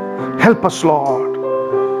Shandaradhan. Help us, Lord.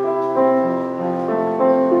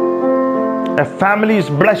 A family is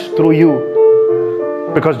blessed through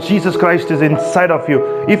you because Jesus Christ is inside of you.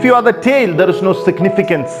 If you are the tail, there is no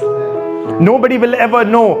significance. Nobody will ever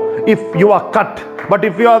know if you are cut. But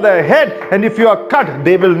if you are the head and if you are cut,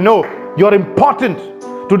 they will know you're important.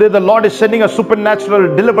 Today the Lord is sending a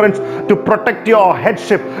supernatural deliverance to protect your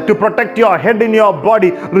headship, to protect your head in your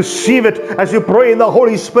body. Receive it as you pray in the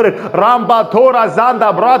Holy Spirit. Ramba Tora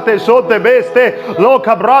Zanda Brate Sote Beste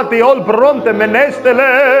Loka Brati Ol Bronte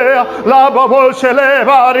Menestele La Baboshele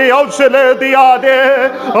Vari Oshele Diade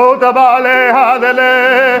O Tabale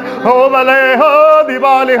Hadele O Vale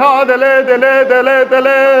Hadibali Hadele Dele Dele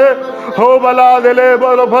Dele O Bala Dele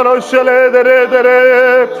Bolo Paroshele Dere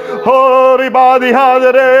Dere O Ribadi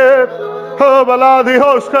Hadere from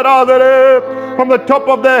the top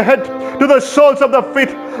of their head to the soles of the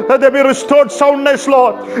feet, that there be restored soundness,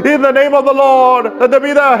 Lord, in the name of the Lord. That there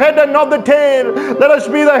be the head and not the tail. Let us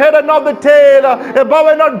be the head and not the tail, above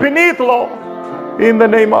and not beneath, Lord, in the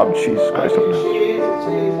name of Jesus Christ.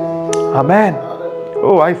 Amen.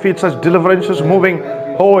 Oh, I feel such deliverances moving,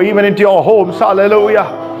 oh, even into your homes. Hallelujah.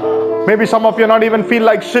 Maybe some of you not even feel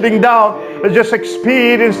like sitting down. Just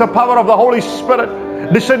experience the power of the Holy Spirit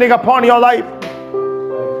descending upon your life.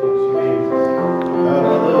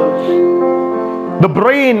 The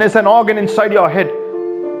brain is an organ inside your head.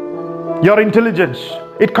 Your intelligence.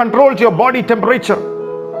 It controls your body temperature.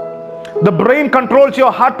 The brain controls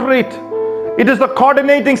your heart rate. It is the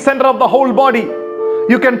coordinating center of the whole body.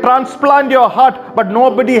 You can transplant your heart, but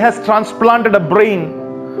nobody has transplanted a brain.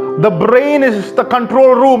 The brain is the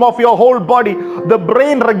control room of your whole body. The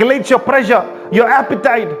brain regulates your pressure, your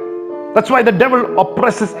appetite. That's why the devil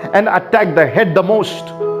oppresses and attacks the head the most.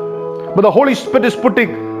 But the Holy Spirit is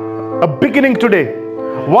putting a beginning today.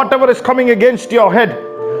 Whatever is coming against your head,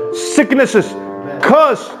 sicknesses,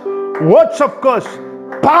 curse, words of curse,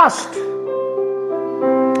 past.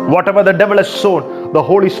 Whatever the devil has sown, the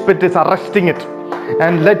Holy Spirit is arresting it.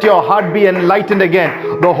 And let your heart be enlightened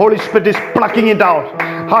again. The Holy Spirit is plucking it out.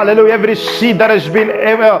 Hallelujah. Every seed that has been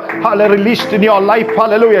ever released in your life,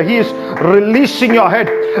 hallelujah, He is releasing your head.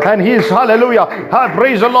 And He is, hallelujah,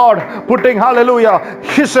 praise the Lord, putting, hallelujah,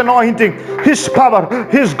 His anointing, His power,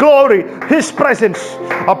 His glory, His presence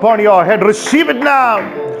upon your head. Receive it now.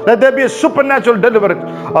 Let there be a supernatural deliverance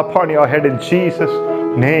upon your head in Jesus'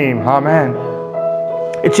 name. Amen.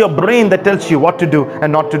 It's your brain that tells you what to do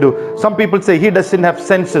and not to do. Some people say he doesn't have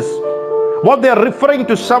senses. What they are referring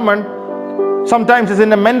to someone sometimes is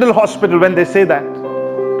in a mental hospital when they say that.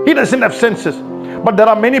 He doesn't have senses. But there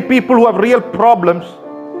are many people who have real problems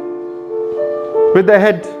with their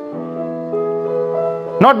head.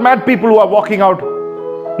 Not mad people who are walking out.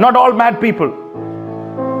 Not all mad people.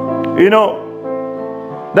 You know,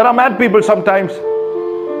 there are mad people sometimes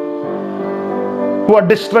who are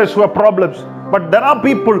distressed, who have problems. But there are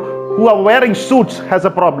people who are wearing suits has a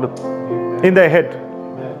problem in their head.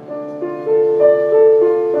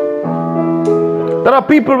 There are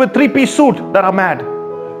people with 3-piece suit that are mad.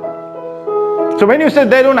 So when you say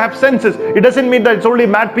they don't have senses, it doesn't mean that it's only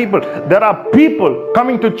mad people. There are people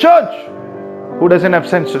coming to church who doesn't have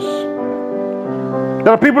senses.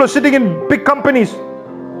 There are people who are sitting in big companies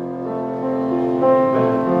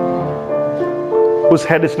whose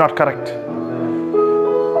head is not correct.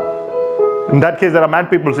 In that case, there are mad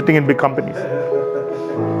people sitting in big companies.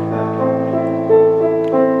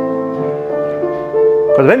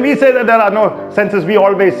 Because when we say that there are no senses, we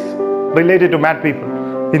always relate it to mad people.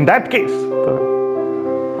 In that case,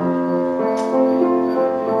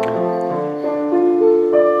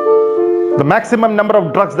 the maximum number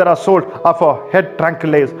of drugs that are sold are for head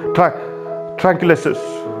tranquilizers.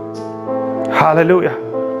 Hallelujah.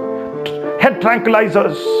 Head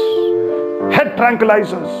tranquilizers. Head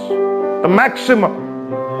tranquilizers. The maximum.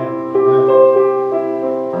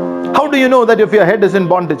 How do you know that if your head is in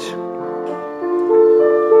bondage?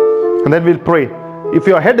 And then we'll pray. If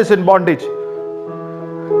your head is in bondage,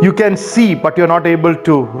 You can see, but you're not able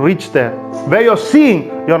to reach there. Where you're seeing,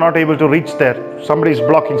 you're not able to reach there. Somebody is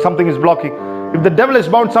blocking, something is blocking. If the devil has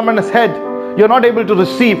bound someone's head, you're not able to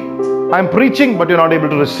receive. I'm preaching, but you're not able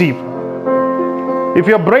to receive. If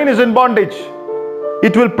your brain is in bondage,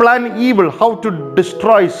 it will plan evil, how to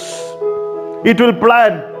destroy. It will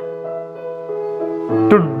plan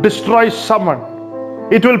to destroy someone.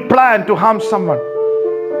 It will plan to harm someone.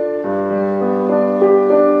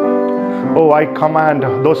 Oh, I command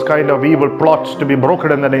those kind of evil plots to be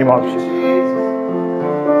broken in the name of Jesus.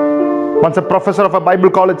 Once a professor of a Bible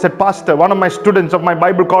college said, Pastor, one of my students of my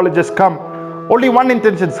Bible college has come. Only one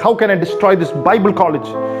intention is, how can I destroy this Bible college?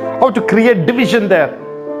 How to create division there?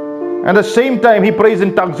 And at the same time, he prays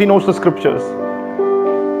in tongues. He knows the scriptures.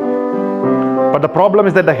 But the problem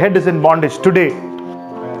is that the head is in bondage today.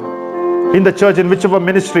 In the church, in whichever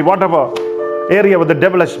ministry, whatever area where the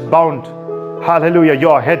devil has bound. Hallelujah,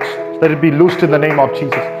 your head, let it be loosed in the name of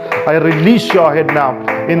Jesus. I release your head now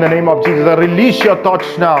in the name of Jesus. I release your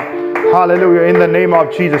thoughts now. Hallelujah, in the name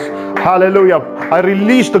of Jesus. Hallelujah. I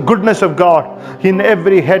release the goodness of God in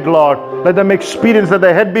every head, Lord. Let them experience that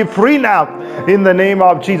the head be free now in the name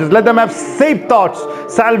of Jesus. Let them have saved thoughts,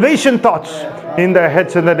 salvation thoughts in their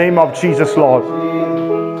heads in the name of Jesus, Lord.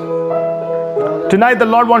 Tonight the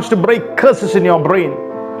Lord wants to break curses in your brain.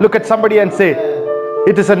 Look at somebody and say,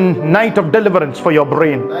 it is a night of deliverance for your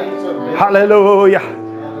brain. Hallelujah.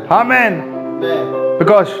 Amen.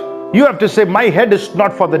 Because you have to say, my head is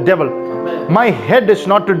not for the devil. My head is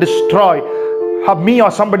not to destroy me or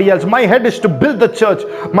somebody else. My head is to build the church.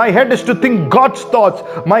 My head is to think God's thoughts.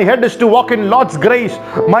 My head is to walk in Lord's grace.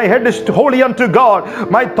 My head is holy unto God.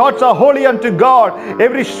 My thoughts are holy unto God.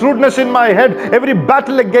 Every shrewdness in my head, every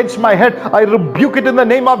battle against my head, I rebuke it in the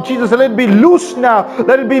name of Jesus. Let it be loose now.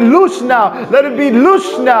 Let it be loose now. Let it be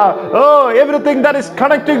loose now. Oh, everything that is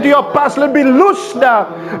connecting to your past, let it be loose now.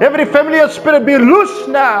 Every familiar spirit be loose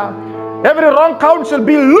now. Every wrong counsel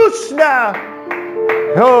be loose now.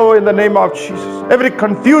 Oh, in the name of Jesus. Every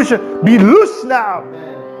confusion be loose now.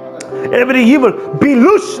 Every evil be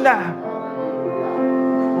loose now.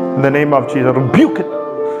 In the name of Jesus, rebuke it.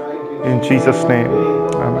 In Jesus' name.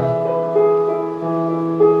 Amen.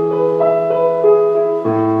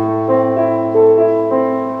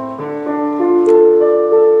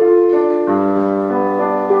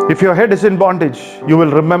 If your head is in bondage, you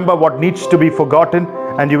will remember what needs to be forgotten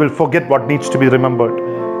and you will forget what needs to be remembered.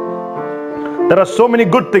 There are so many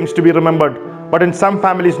good things to be remembered, but in some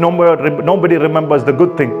families nobody remembers the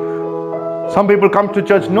good thing. Some people come to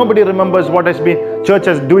church, nobody remembers what has been church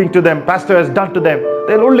is doing to them, pastor has done to them.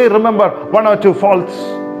 They'll only remember one or two faults.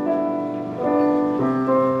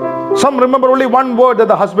 Some remember only one word that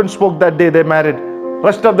the husband spoke that day they married.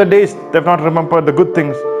 Rest of the days they've not remembered the good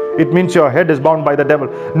things. It means your head is bound by the devil.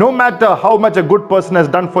 No matter how much a good person has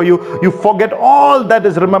done for you, you forget all that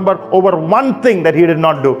is remembered over one thing that he did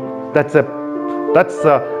not do. That's a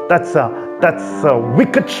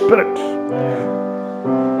wicked spirit.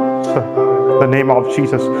 In the name of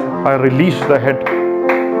Jesus, I release the head.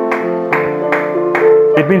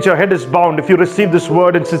 It means your head is bound. If you receive this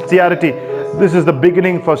word in sincerity, this is the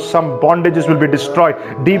beginning for some bondages will be destroyed.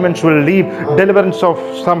 Demons will leave. Deliverance of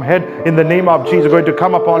some head in the name of Jesus going to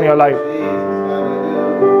come upon your life.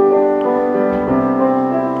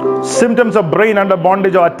 Symptoms of brain under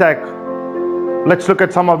bondage or attack. Let's look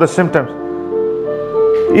at some of the symptoms.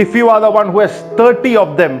 If you are the one who has 30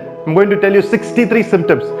 of them, I'm going to tell you 63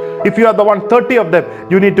 symptoms. If you are the one 30 of them,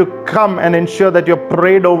 you need to come and ensure that you're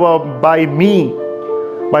prayed over by me,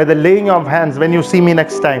 by the laying of hands when you see me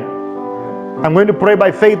next time. I'm going to pray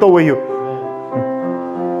by faith over you.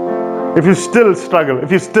 If you still struggle,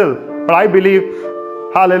 but I believe,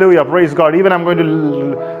 hallelujah, praise God, even I'm going to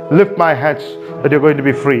lift my hands that you're going to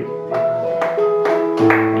be free.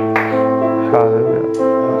 Hallelujah.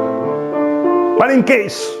 But in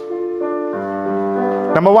case,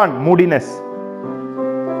 number one, moodiness.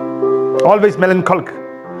 Always melancholic.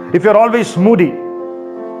 If you're always moody,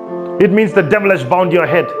 it means the devil has bound your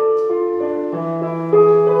head.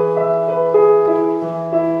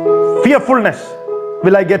 Fearfulness.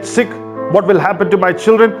 Will I get sick? What will happen to my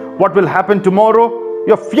children? What will happen tomorrow?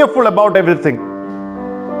 You're fearful about everything.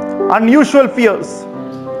 Unusual fears.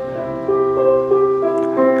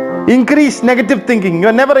 Increased negative thinking.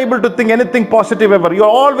 You're never able to think anything positive ever. You're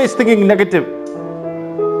always thinking negative.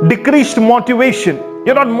 Decreased motivation.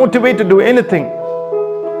 You're not motivated to do anything.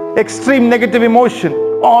 Extreme negative emotion.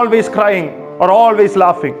 Always crying or always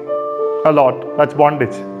laughing a lot. That's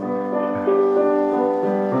bondage.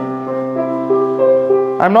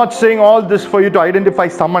 I'm not saying all this for you to identify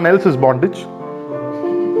someone else's bondage.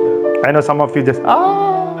 I know some of you just,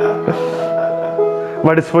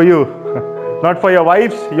 But it's for you. Not for your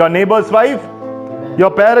wives, your neighbor's wife,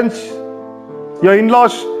 your parents, your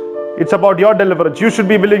in-laws. It's about your deliverance. You should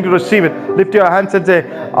be willing to receive it. Lift your hands and say,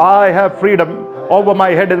 I have freedom over my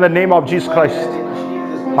head in the name of Jesus Christ.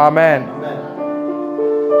 Amen.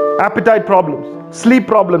 Appetite problems, sleep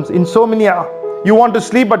problems, insomnia. You want to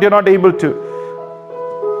sleep but you're not able to.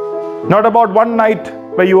 Not about one night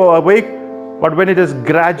where you are awake, but when it is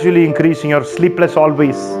gradually increasing, you're sleepless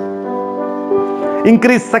always.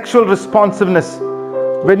 Increased sexual responsiveness.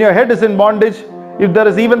 When your head is in bondage, if there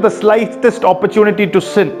is even the slightest opportunity to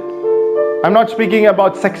sin. I'm not speaking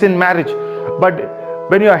about sex in marriage, but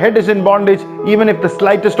when your head is in bondage, even if the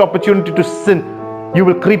slightest opportunity to sin, you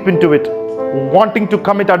will creep into it. Wanting to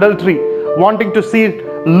commit adultery, wanting to see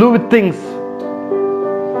lewd things.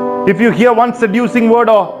 If you hear one seducing word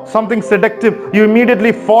or something seductive, you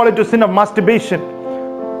immediately fall into sin of masturbation.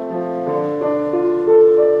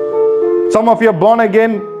 Some of you are born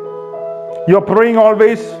again, you're praying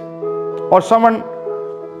always, or someone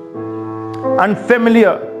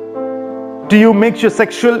unfamiliar to you makes your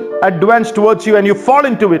sexual advance towards you and you fall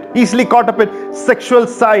into it, easily caught up in sexual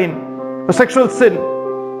sin.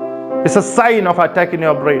 It's a sign of attack in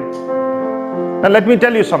your brain. Now let me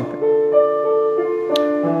tell you something.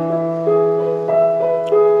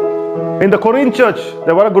 In the Korean church,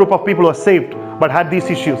 there were a group of people who were saved but had these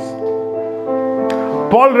issues.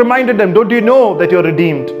 Paul reminded them, don't you know that you're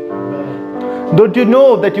redeemed? Don't you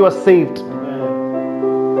know that you are saved?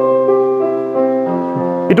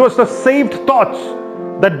 It was the saved thoughts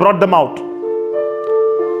that brought them out.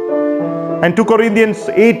 And 2 Corinthians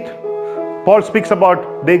 8, Paul speaks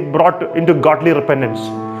about they brought into godly repentance.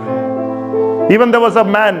 Even there was a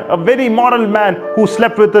man, a very immoral man, who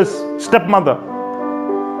slept with his stepmother,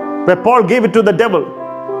 where Paul gave it to the devil.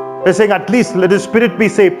 They're saying, at least let his spirit be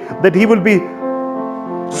saved, that he will be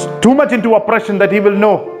too much into oppression that he will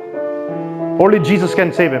know only Jesus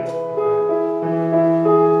can save him.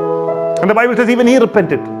 And the Bible says even he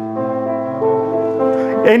repented.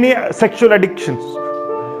 Any sexual addictions,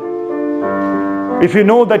 if you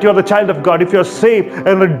know that you are the child of God, if you are saved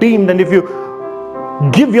and redeemed, and if you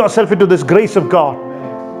give yourself into this grace of God,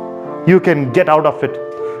 you can get out of it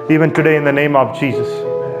even today in the name of Jesus.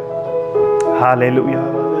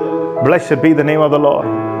 Hallelujah. Blessed be the name of the Lord.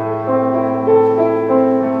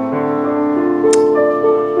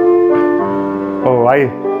 Oh, I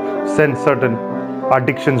sense certain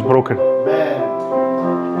addictions broken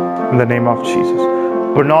in the name of Jesus.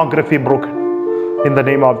 Pornography broken in the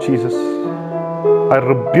name of Jesus. I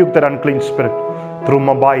rebuke that unclean spirit through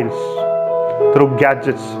mobiles, through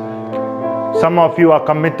gadgets. Some of you are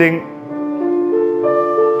committing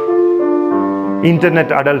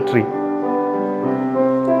internet adultery.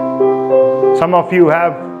 Some of you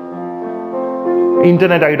have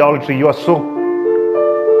internet idolatry. You are so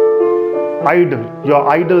idle. Your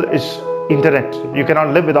idol is internet. You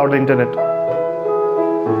cannot live without the internet.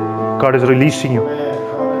 God is releasing you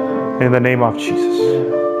in the name of Jesus.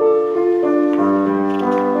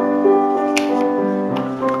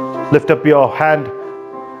 Lift up your hand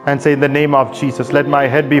and say, in the name of Jesus, let my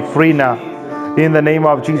head be free now. In the name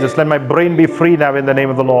of Jesus, let my brain be free now in the name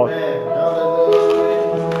of the Lord.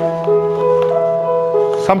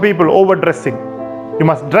 Some people overdressing. You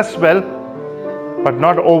must dress well, but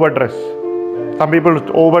not overdress. Some people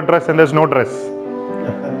overdress and there's no dress.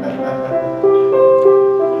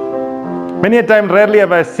 Many a time, rarely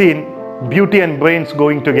have I seen beauty and brains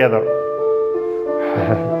going together.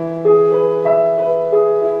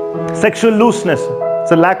 Sexual looseness,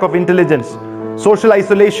 it's a lack of intelligence. Social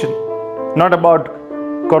isolation, not about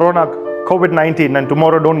Corona, COVID-19, and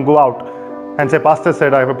tomorrow don't go out and say, Pastor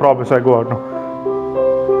said I have a problem, so I go out.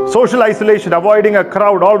 No. Social isolation, avoiding a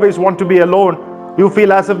crowd, always want to be alone. You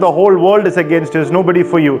feel as if the whole world is against you, there's nobody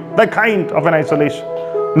for you. That kind of an isolation.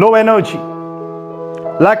 Low energy,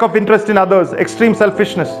 lack of interest in others, extreme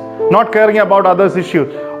selfishness, not caring about others'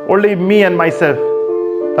 issues, only me and myself.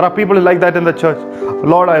 There are people like that in the church.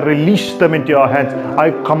 Lord, I release them into your hands.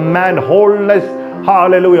 I command wholeness,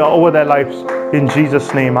 hallelujah, over their lives. In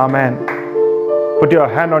Jesus' name, amen. Put your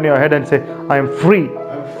hand on your head and say, I am free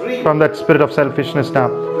from that spirit of selfishness now.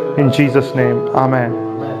 In Jesus' name, amen.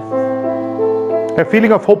 A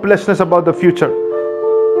feeling of hopelessness about the future.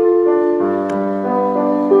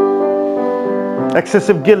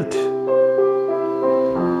 Excessive guilt.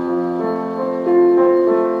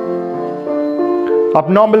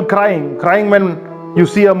 Abnormal crying. Crying when you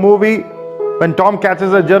see a movie, when Tom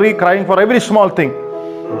catches a Jerry, crying for every small thing.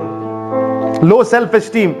 Low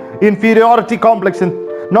self-esteem, inferiority complex, and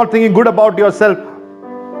not thinking good about yourself.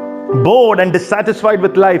 bored and dissatisfied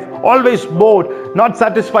with life, always bored, not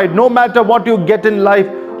satisfied, no matter what you get in life,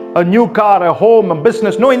 a new car, a home, a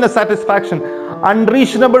business, no inner satisfaction,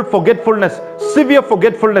 unreasonable forgetfulness, severe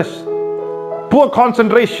forgetfulness, poor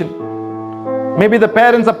concentration. Maybe the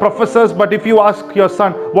parents are professors, but if you ask your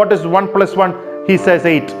son what is 1 plus 1, he says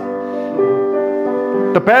 8.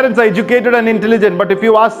 The parents are educated and intelligent, but if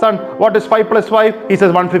you ask son what is 5 plus 5, he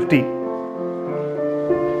says 150.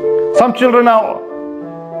 Some children are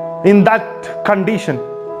in that condition.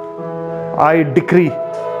 I decree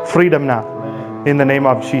freedom now in the name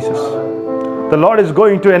of Jesus. The Lord is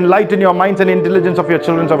going to enlighten your minds and intelligence of your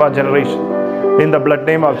children of our generation in the blood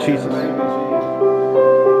name of Jesus.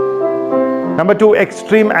 Number 2,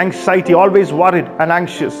 extreme anxiety, always worried and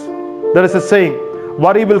anxious. There is a saying,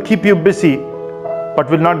 worry will keep you busy but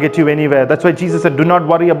will not get you anywhere. That's why Jesus said, do not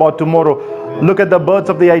worry about tomorrow. Look at the birds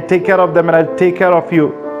of the air, take care of them and I'll take care of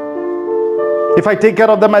you. If I take care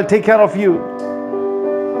of them, I'll take care of you.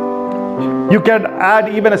 You can add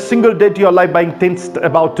even a single day to your life by thinking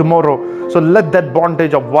about tomorrow. So let that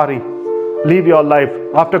bondage of worry leave your life.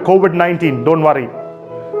 After COVID-19, don't worry.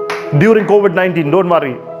 During COVID-19, don't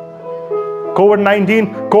worry.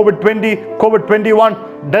 COVID-19, COVID-20,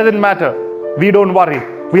 COVID-21, doesn't matter. We don't worry.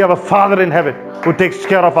 We have a Father in heaven who takes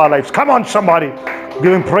care of our lives. Come on, somebody.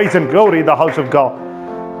 Give him praise and glory in the house of God.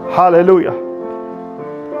 Hallelujah.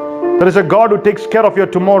 There is a God who takes care of your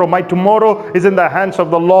tomorrow. My tomorrow is in the hands of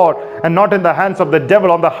the Lord and not in the hands of the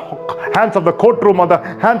devil, on the hands of the courtroom, on the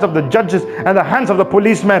hands of the judges, and the hands of the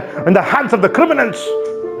policemen, in the hands of the criminals.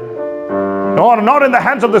 No, not in the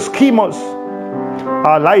hands of the schemers.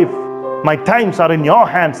 Our life, my times are in your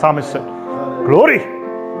hands, Psalmist said. Glory.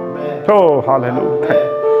 Oh, hallelujah.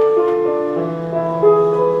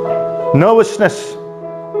 Nervousness.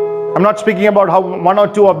 I'm not speaking about how 1 or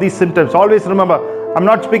 2 of these symptoms. Always remember, I'm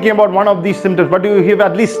not speaking about 1 of these symptoms, but you have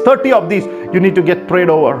at least 30 of these you need to get prayed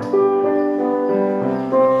over.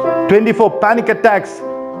 24, panic attacks.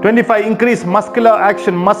 25, increased muscular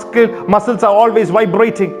action. Muscles are always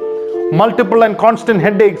vibrating. Multiple and constant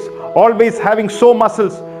headaches. Always having sore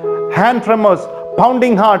muscles. Hand tremors.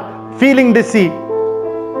 Pounding heart. Feeling dizzy.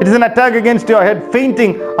 It is an attack against your head.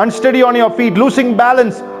 Fainting. Unsteady on your feet. Losing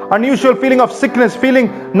balance. Unusual feeling of sickness. Feeling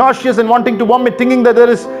nauseous and wanting to vomit. Thinking that there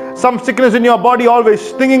is some sickness in your body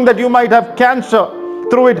always. Thinking that you might have cancer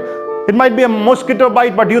through it. It might be a mosquito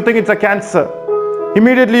bite, but you think it's a cancer.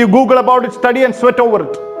 Immediately you Google about it, study and sweat over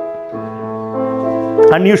it.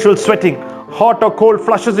 Unusual sweating. Hot or cold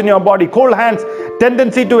flushes in your body. Cold hands.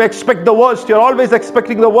 Tendency to expect the worst. You're always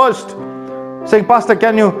expecting the worst. Saying, Pastor,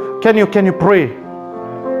 can you pray?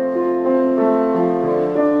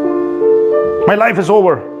 My life is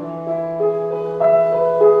over.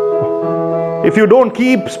 If you don't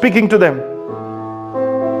keep speaking to them,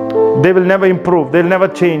 they will never improve. They'll never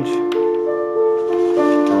change.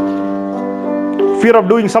 Fear of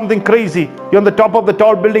doing something crazy. You're on the top of the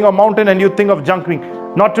tall building or mountain and you think of jumping.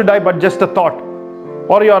 Not to die, but just a thought.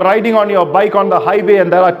 Or you're riding on your bike on the highway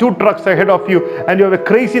and there are 2 trucks ahead of you and you have a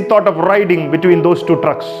crazy thought of riding between those 2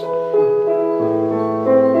 trucks.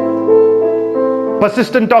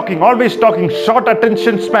 Persistent talking, always talking, short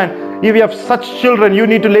attention span. If you have such children, you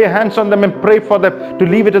need to lay hands on them and pray for them to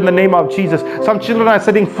leave it in the name of Jesus. Some children are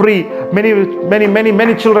setting free.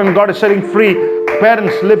 Many children God is setting free.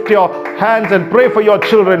 Parents, lift your hands and pray for your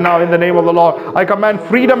children now in the name of the Lord. I command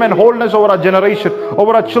freedom and wholeness over our generation,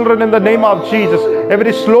 over our children in the name of Jesus.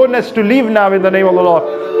 Every slowness to leave now in the name of the Lord.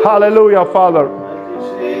 Hallelujah, Father.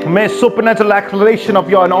 May supernatural acceleration of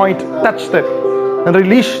your anointing touch them and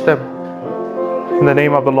release them in the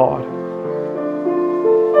name of the Lord.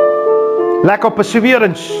 Lack of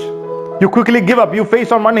perseverance. You quickly give up. You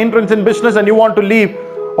face on one hindrance in business and you want to leave.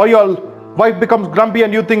 Or your wife becomes grumpy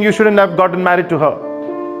and you think you shouldn't have gotten married to her.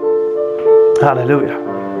 Hallelujah.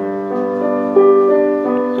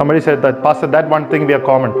 Somebody said that, Pastor, that one thing we are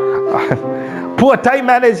common. Poor time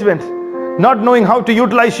management. Not knowing how to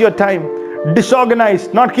utilize your time.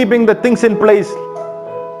 Disorganized. Not keeping the things in place.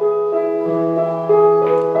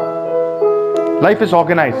 Life is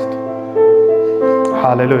organized.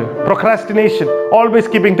 Hallelujah. Procrastination. Always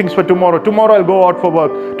keeping things for tomorrow. Tomorrow I'll go out for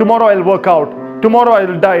work. Tomorrow I'll work out. Tomorrow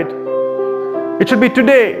I'll diet. It should be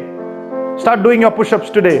today. Start doing your push-ups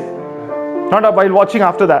today. Not while watching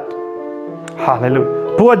after that.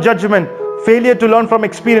 Hallelujah. Poor judgment. Failure to learn from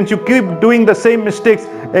experience. You keep doing the same mistakes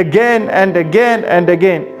again and again and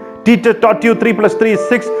again. Teacher taught you 3 plus 3 is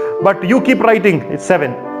 6, but you keep writing it's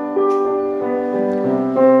 7.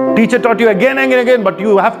 Teacher taught you again and again, but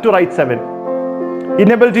you have to write 7.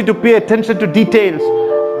 Inability to pay attention to details.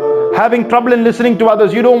 Having trouble in listening to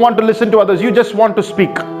others. You don't want to listen to others. You just want to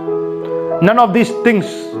speak. None of these things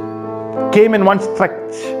came in one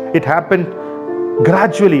stretch. It happened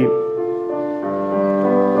gradually.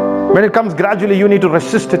 When it comes gradually, you need to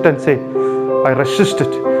resist it and say, I resist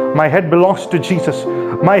it. My head belongs to Jesus.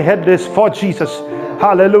 My head is for Jesus.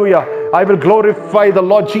 Hallelujah. I will glorify the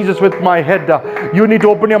Lord Jesus with my head. You need to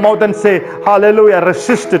open your mouth and say, hallelujah,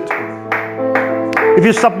 resist it. If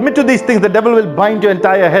you submit to these things, the devil will bind your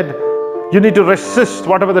entire head. You need to resist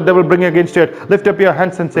whatever the devil brings against you. Lift up your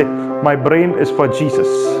hands and say, my brain is for Jesus.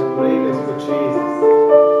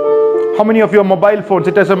 How many of your mobile phones,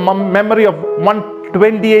 it has a memory of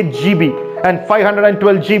 128 GB and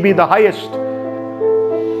 512 GB, the highest.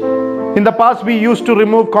 In the past, we used to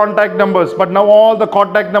remove contact numbers, but now all the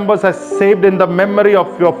contact numbers are saved in the memory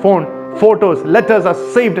of your phone. Photos, letters are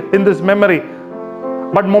saved in this memory.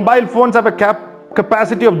 But mobile phones have a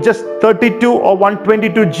capacity of just 32 or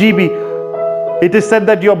 122 GB. It is said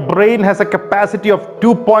that your brain has a capacity of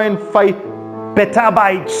 2.5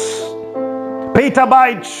 petabytes,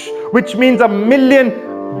 which means 1,000,000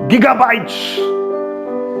 gigabytes.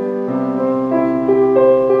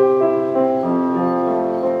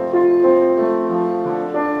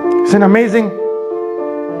 Isn't it amazing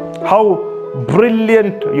how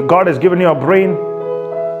brilliant God has given you a brain?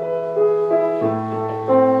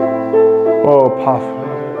 Oh, powerful.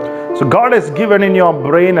 So God has given in your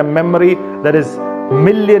brain a memory that is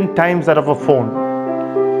 1,000,000 times that of a phone.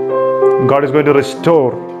 God is going to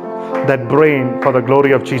restore that brain for the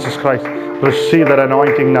glory of Jesus Christ. Receive that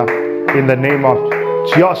anointing now in the name of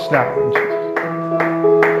just now.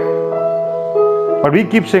 But we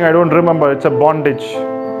keep saying, I don't remember, it's a bondage.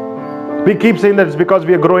 We keep saying that it's because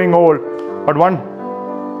we are growing old. But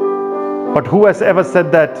who has ever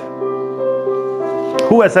said that?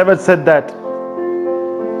 Who has ever said that?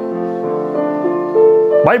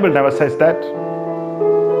 Bible never says that.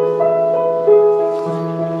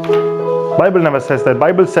 Bible never says that.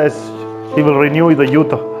 Bible says He will renew the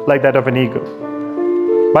youth like that of an eagle.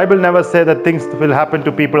 Bible never says that things will happen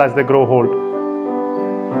to people as they grow old.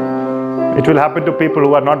 It will happen to people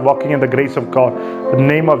who are not walking in the grace of God. In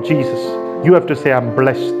the name of Jesus, you have to say, I'm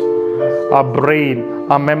blessed. Our brain,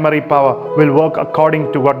 our memory power will work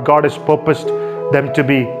according to what God has purposed them to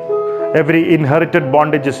be. Every inherited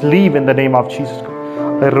bondages leave in the name of Jesus.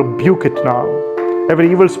 I rebuke it now. Every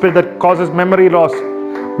evil spirit that causes memory loss,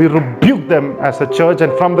 we rebuke them as a church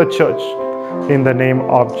and from the church in the name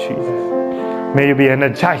of Jesus. May you be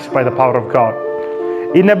energized by the power of God.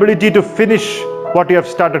 Inability to finish what you have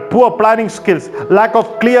started, poor planning skills, lack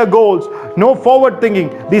of clear goals, no forward thinking,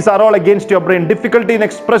 these are all against your brain. Difficulty in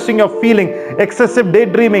expressing your feeling, excessive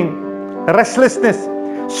daydreaming, restlessness,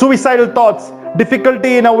 suicidal thoughts,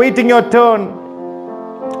 difficulty in awaiting your turn.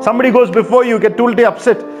 Somebody goes before you, get totally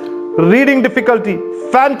upset. Reading difficulty,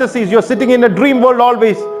 fantasies, you're sitting in a dream world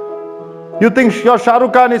always. You think your Shah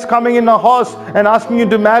Rukh Khan is coming in a horse and asking you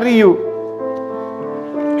to marry you.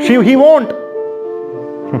 He won't.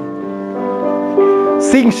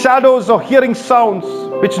 Seeing shadows or hearing sounds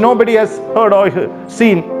which nobody has heard or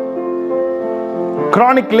seen.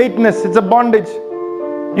 Chronic lateness, it's a bondage.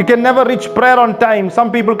 You can never reach prayer on time.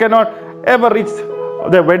 Some people cannot ever reach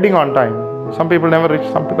their wedding on time. Some people never reach.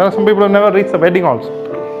 There are some people who never reach the wedding also.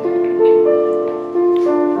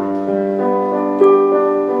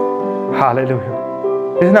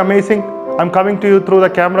 Hallelujah. Isn't it amazing? I'm coming to you through the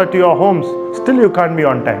camera to your homes. Still you can't be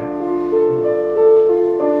on time.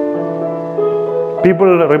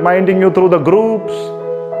 People reminding you through the groups.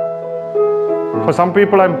 For some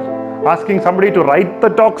people, I'm asking somebody to write the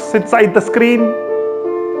talks inside the screen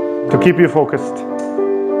to keep you focused.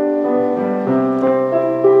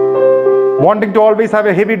 Wanting to always have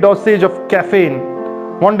a heavy dosage of caffeine.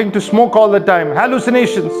 Wanting to smoke all the time.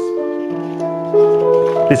 Hallucinations.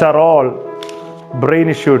 These are all brain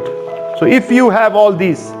issues. So if you have all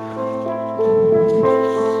these,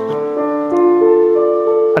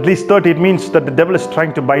 at least 30, it means that the devil is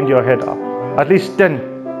trying to bind your head up. At least 10,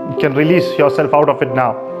 you can release yourself out of it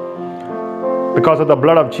now. Because of the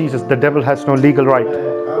blood of Jesus, the devil has no legal right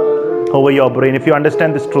over your brain. If you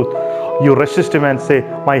understand this truth, you resist him and say,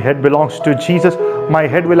 my head belongs to Jesus. My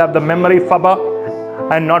head will have the memory power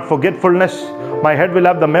and not forgetfulness. My head will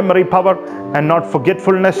have the memory power and not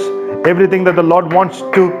forgetfulness. Everything that the Lord wants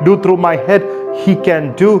to do through my head, He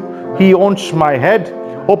can do. He owns my head.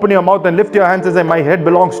 Open your mouth and lift your hands and say, my head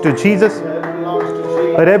belongs to Jesus.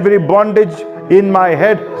 Let every bondage in my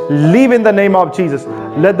head leave in the name of Jesus.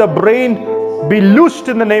 Let the brain be loosed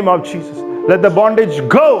in the name of Jesus. Let the bondage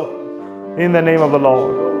go in the name of the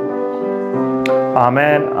Lord.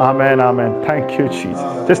 Amen, amen, amen. Thank you,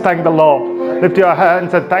 Jesus. Just thank the Lord. Lift your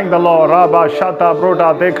hands and thank the Lord. Rabba Shata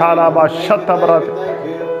Broda Dekha Rabba Shata Brate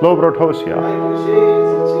Lobrotosia.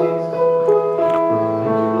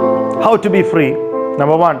 How to be free?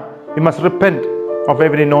 Number one, we must repent of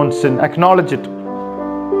every known sin. Acknowledge it.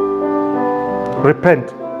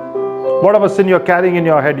 Repent. Whatever sin you're carrying in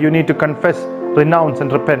your head, you need to confess, renounce,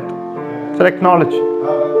 and repent. So acknowledge.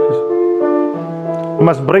 You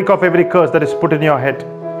must break off every curse that is put in your head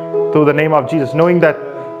through the name of Jesus, knowing that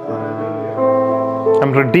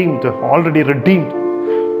I'm redeemed, already redeemed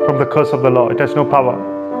from the curse of the law. It has no power.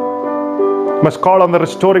 You must call on the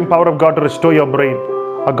restoring power of God to restore your brain.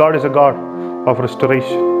 Our God is a God of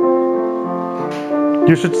restoration.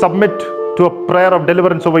 You should submit to a prayer of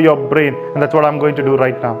deliverance over your brain, and that's what I'm going to do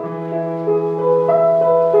right now.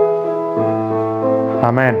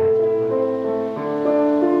 Amen.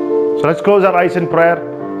 So let's close our eyes in prayer.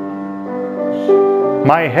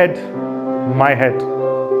 My head, my head.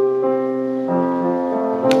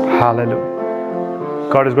 Hallelujah.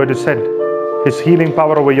 God is going to send His healing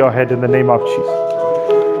power over your head in the name of Jesus.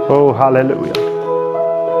 Oh, hallelujah.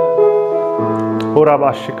 Oh,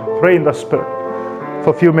 Rabashika. Pray in the Spirit for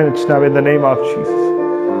a few minutes now in the name of Jesus.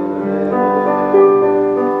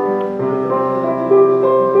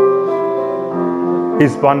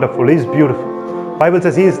 He's wonderful. He's beautiful. Bible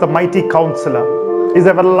says He is the mighty counselor. He's the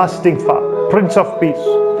everlasting Father, Prince of Peace.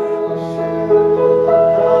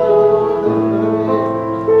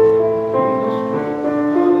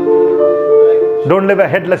 Don't live a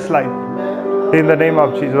headless life in the name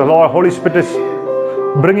of Jesus. The Lord, Holy Spirit is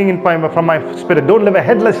bringing in from my spirit. Don't live a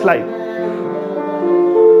headless life.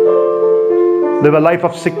 Live a life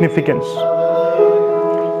of significance.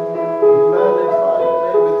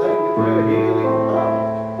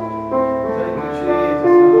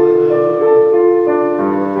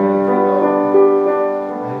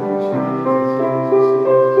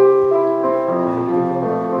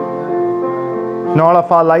 In all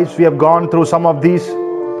of our lives, we have gone through some of these.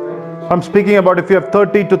 I'm speaking about if you have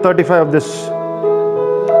 30 to 35 of this,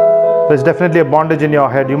 there's definitely a bondage in your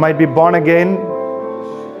head. You might be born again,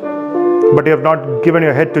 but you have not given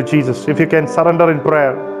your head to Jesus. If you can surrender in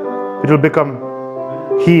prayer, it will become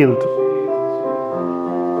healed.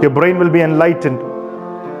 Your brain will be enlightened.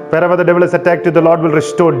 Wherever the devil has attacked you, the Lord will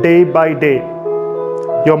restore day by day.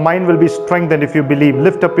 Your mind will be strengthened if you believe.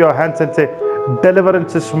 Lift up your hands and say,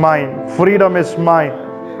 deliverance is mine, freedom is mine,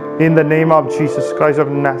 in the name of Jesus Christ of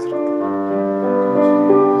Nazareth.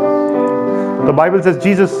 The Bible says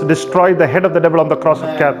Jesus destroyed the head of the devil on the cross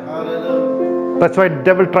of Calvary. That's why the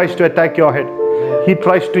devil tries to attack your head. He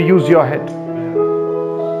tries to use your head.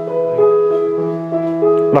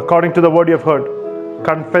 According to the word you have heard,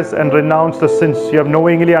 confess and renounce the sins you have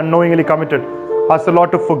knowingly, unknowingly committed. Ask the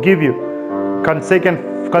Lord to forgive you.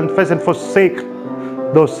 Confess and forsake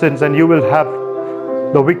those sins, and you will have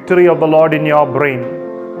the victory of the Lord in your brain.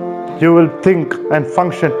 You will think and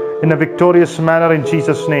function in a victorious manner in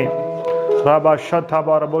Jesus' name. Rabba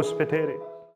Shatabara Bospetere.